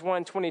Ephesians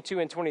 1, 22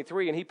 and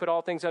 23, and he put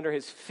all things under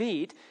his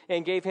feet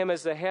and gave him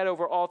as the head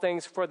over all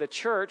things for the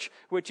church,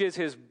 which is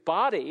his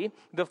body,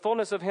 the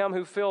fullness of him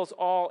who fills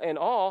all in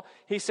all,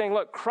 he's saying,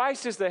 look,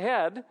 Christ is the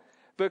head,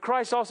 but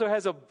Christ also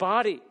has a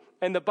body.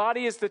 And the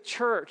body is the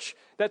church.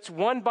 That's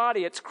one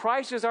body. It's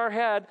Christ as our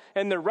head,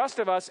 and the rest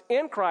of us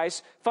in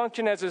Christ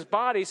function as his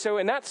body. So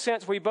in that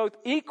sense, we both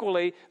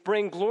equally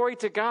bring glory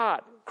to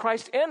God.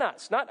 Christ in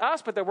us, not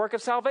us, but the work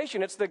of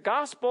salvation. It's the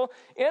gospel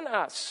in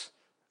us.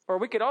 Or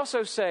we could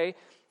also say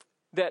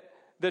that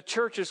the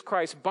church is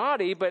Christ's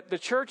body, but the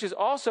church is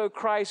also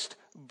Christ's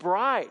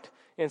bride.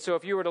 And so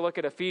if you were to look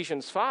at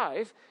Ephesians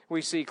 5,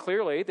 we see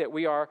clearly that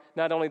we are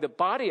not only the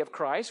body of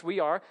Christ, we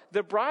are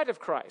the bride of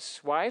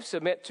Christ. Wives,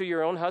 submit to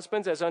your own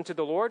husbands as unto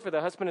the Lord, for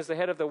the husband is the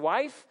head of the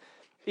wife,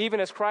 even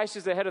as Christ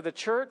is the head of the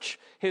church,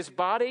 his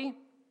body,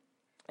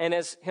 and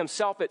as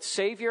himself its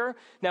Savior.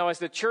 Now, as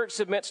the church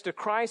submits to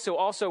Christ, so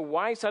also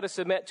wives ought to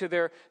submit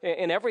to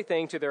in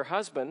everything to their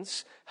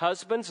husbands.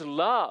 Husbands,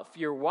 love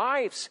your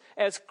wives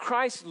as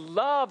Christ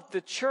loved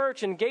the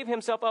church and gave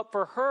himself up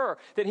for her,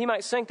 that he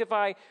might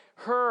sanctify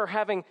her,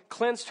 having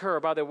cleansed her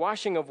by the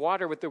washing of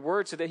water with the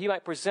word, so that he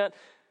might present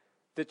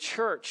the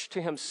church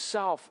to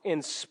himself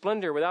in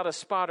splendor, without a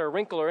spot or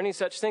wrinkle or any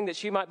such thing, that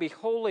she might be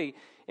holy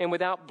and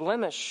without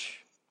blemish.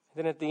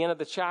 Then at the end of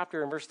the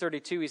chapter in verse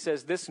 32, he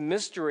says, this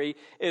mystery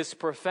is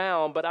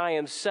profound, but I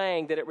am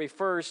saying that it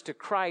refers to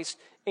Christ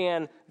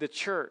and the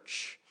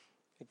church.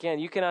 Again,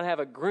 you cannot have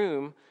a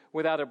groom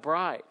without a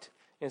bride.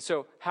 And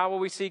so how will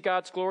we see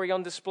God's glory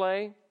on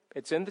display?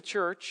 It's in the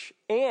church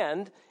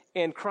and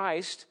in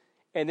Christ.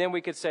 And then we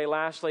could say,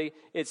 lastly,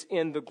 it's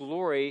in the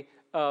glory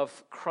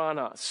of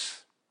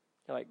chronos.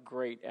 You're like,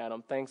 great,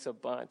 Adam, thanks a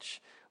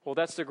bunch. Well,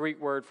 that's the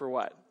Greek word for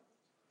what?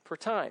 For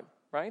time.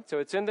 Right? So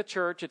it's in the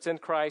church, it's in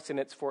Christ, and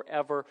it's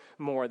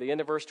forevermore. The end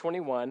of verse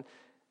 21,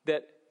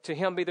 that to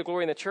him be the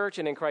glory in the church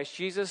and in Christ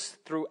Jesus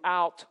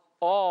throughout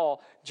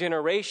all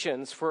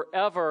generations,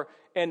 forever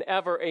and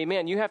ever.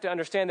 Amen. You have to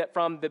understand that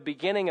from the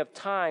beginning of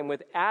time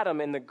with Adam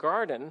in the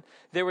garden,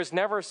 there was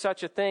never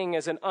such a thing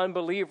as an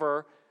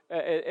unbeliever.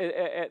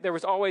 There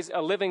was always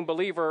a living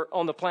believer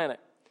on the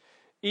planet.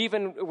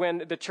 Even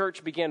when the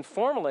church began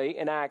formally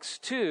in Acts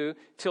 2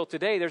 till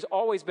today, there's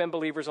always been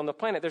believers on the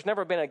planet. There's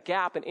never been a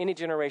gap in any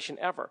generation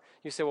ever.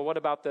 You say, well, what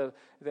about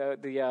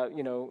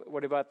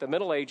what about the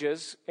Middle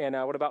Ages, and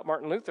what about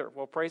Martin Luther?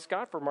 Well, praise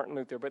God for Martin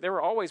Luther, but there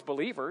were always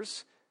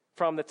believers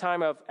from the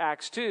time of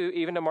Acts 2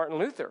 even to Martin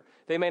Luther.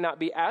 They may not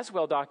be as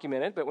well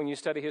documented, but when you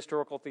study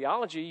historical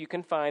theology, you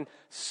can find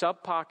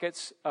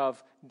sub-pockets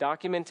of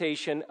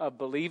documentation of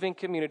believing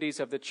communities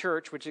of the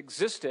church which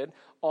existed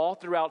all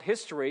throughout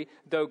history,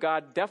 though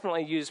God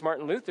definitely used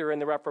Martin Luther in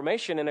the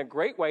Reformation in a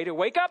great way to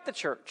wake up the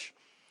church.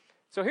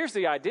 So here's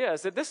the idea,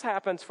 is that this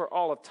happens for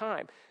all of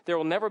time. There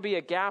will never be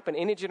a gap in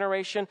any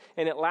generation,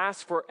 and it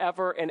lasts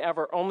forever and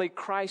ever. Only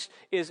Christ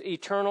is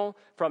eternal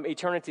from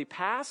eternity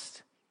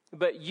past.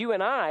 But you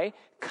and I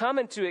come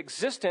into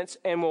existence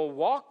and will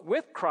walk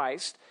with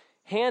Christ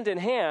hand in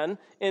hand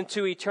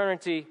into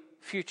eternity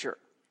future.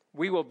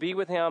 We will be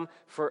with him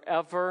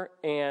forever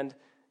and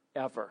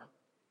ever.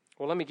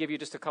 Well, let me give you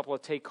just a couple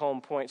of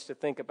take-home points to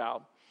think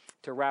about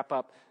to wrap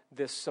up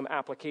some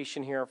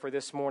application here for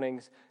this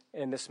morning's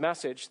in this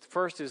message.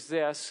 First is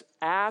this: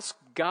 ask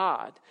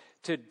God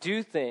to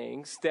do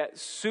things that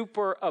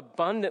super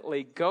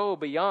abundantly go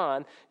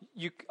beyond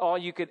all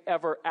you could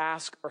ever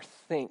ask or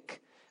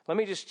think. Let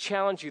me just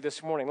challenge you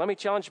this morning. Let me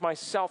challenge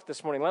myself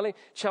this morning. Let me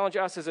challenge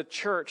us as a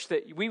church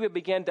that we would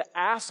begin to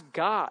ask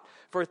God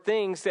for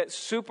things that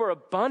super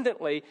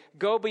abundantly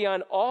go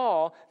beyond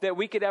all that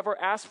we could ever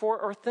ask for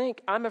or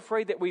think. I'm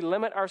afraid that we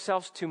limit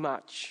ourselves too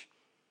much.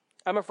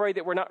 I'm afraid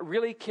that we're not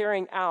really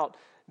carrying out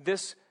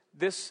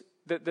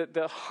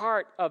the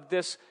heart of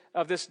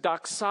this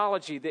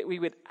doxology, that we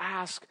would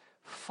ask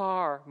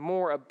far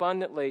more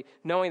abundantly,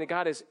 knowing that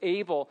God is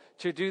able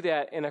to do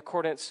that in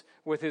accordance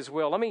with his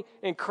will. Let me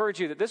encourage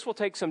you that this will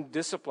take some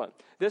discipline.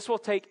 This will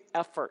take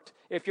effort.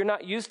 If you're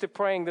not used to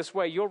praying this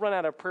way, you'll run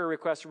out of prayer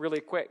requests really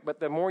quick. But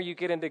the more you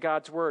get into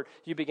God's word,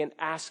 you begin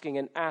asking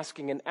and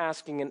asking and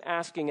asking and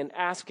asking and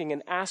asking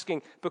and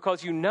asking,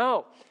 because you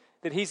know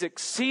that he's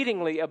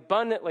exceedingly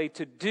abundantly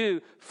to do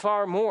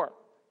far more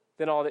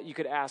than all that you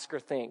could ask or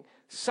think.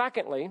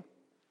 Secondly,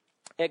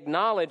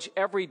 acknowledge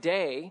every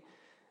day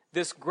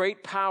this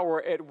great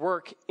power at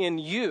work in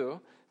you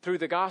through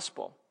the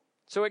gospel.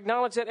 So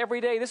acknowledge that every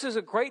day. This is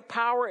a great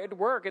power at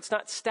work. It's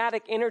not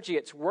static energy.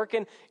 It's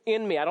working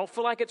in me. I don't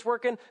feel like it's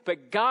working,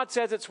 but God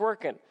says it's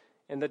working.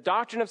 And the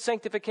doctrine of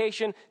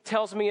sanctification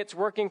tells me it's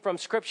working from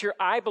Scripture.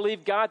 I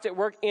believe God's at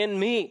work in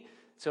me.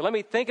 So let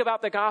me think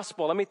about the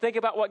gospel. Let me think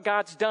about what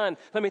God's done.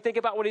 Let me think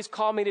about what he's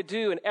called me to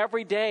do. And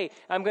every day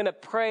I'm going to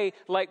pray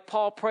like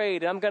Paul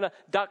prayed. And I'm going to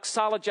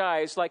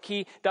doxologize like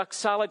he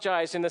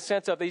doxologized, in the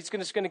sense of he's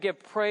just going to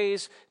give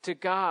praise to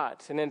God.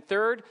 And then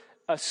third,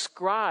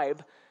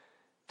 ascribe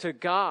to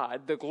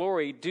God the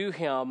glory due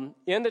him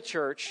in the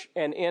church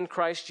and in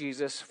Christ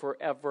Jesus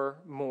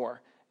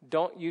forevermore.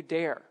 Don't you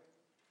dare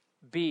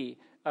be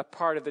a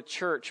part of the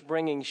church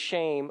bringing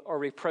shame or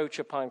reproach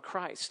upon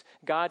Christ.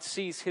 God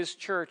sees his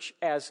church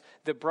as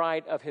the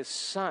bride of his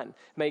Son.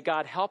 May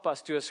God help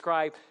us to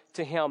ascribe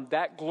to him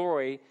that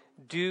glory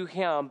due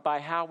him by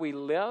how we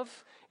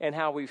live and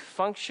how we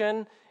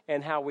function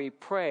and how we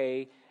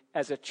pray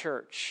as a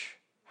church.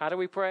 How do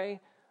we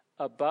pray?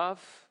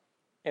 Above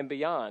and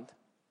beyond,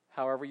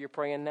 however you're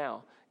praying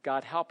now.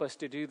 God, help us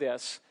to do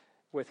this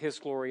with his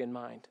glory in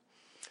mind.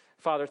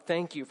 Father,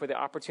 thank you for the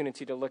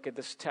opportunity to look at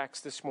this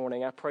text this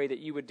morning. I pray that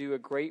you would do a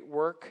great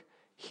work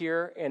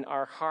here in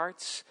our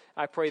hearts.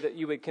 I pray that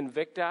you would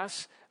convict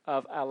us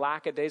of a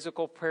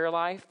lackadaisical prayer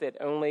life that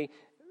only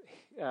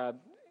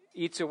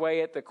eats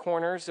away at the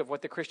corners of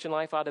what the Christian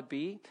life ought to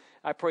be.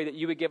 I pray that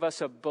you would give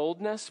us a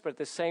boldness, but at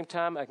the same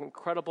time, an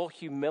incredible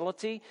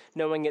humility,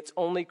 knowing it's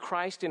only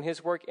Christ and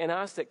his work in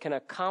us that can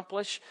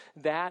accomplish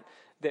that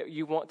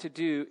you want to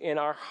do in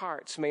our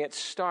hearts. May it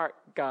start,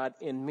 God,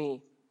 in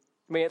me.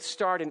 May it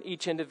start in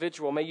each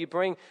individual. May you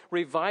bring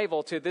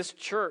revival to this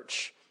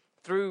church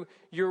through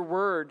your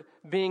word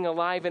being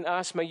alive in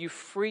us. May you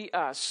free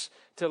us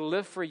to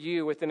live for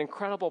you with an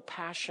incredible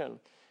passion,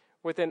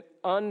 with an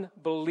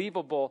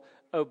unbelievable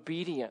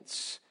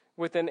obedience,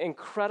 with an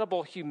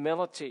incredible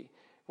humility,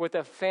 with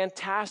a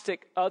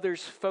fantastic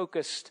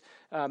others-focused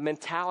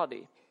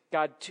mentality.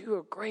 God, do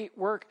a great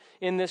work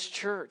in this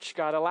church.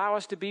 God, allow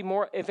us to be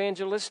more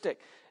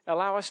evangelistic.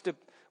 Allow us to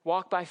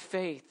walk by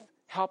faith.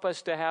 Help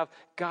us to have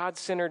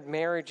God-centered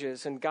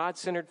marriages and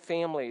God-centered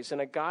families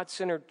and a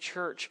God-centered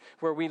church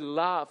where we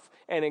love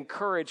and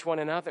encourage one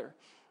another.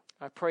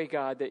 I pray,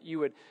 God, that you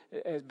would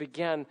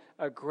begin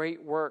a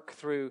great work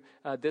through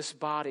this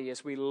body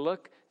as we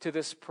look to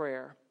this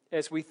prayer,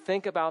 as we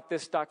think about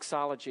this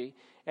doxology,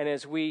 and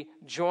as we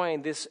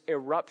join this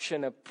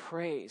eruption of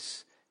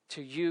praise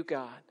to you,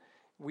 God.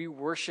 We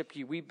worship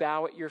you. We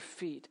bow at your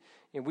feet,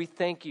 and we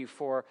thank you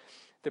for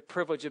the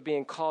privilege of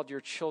being called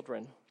your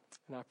children.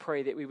 And I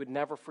pray that we would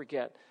never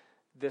forget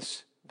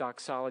this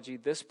doxology,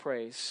 this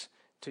praise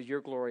to your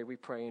glory, we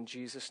pray in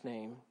Jesus'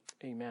 name.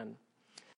 Amen.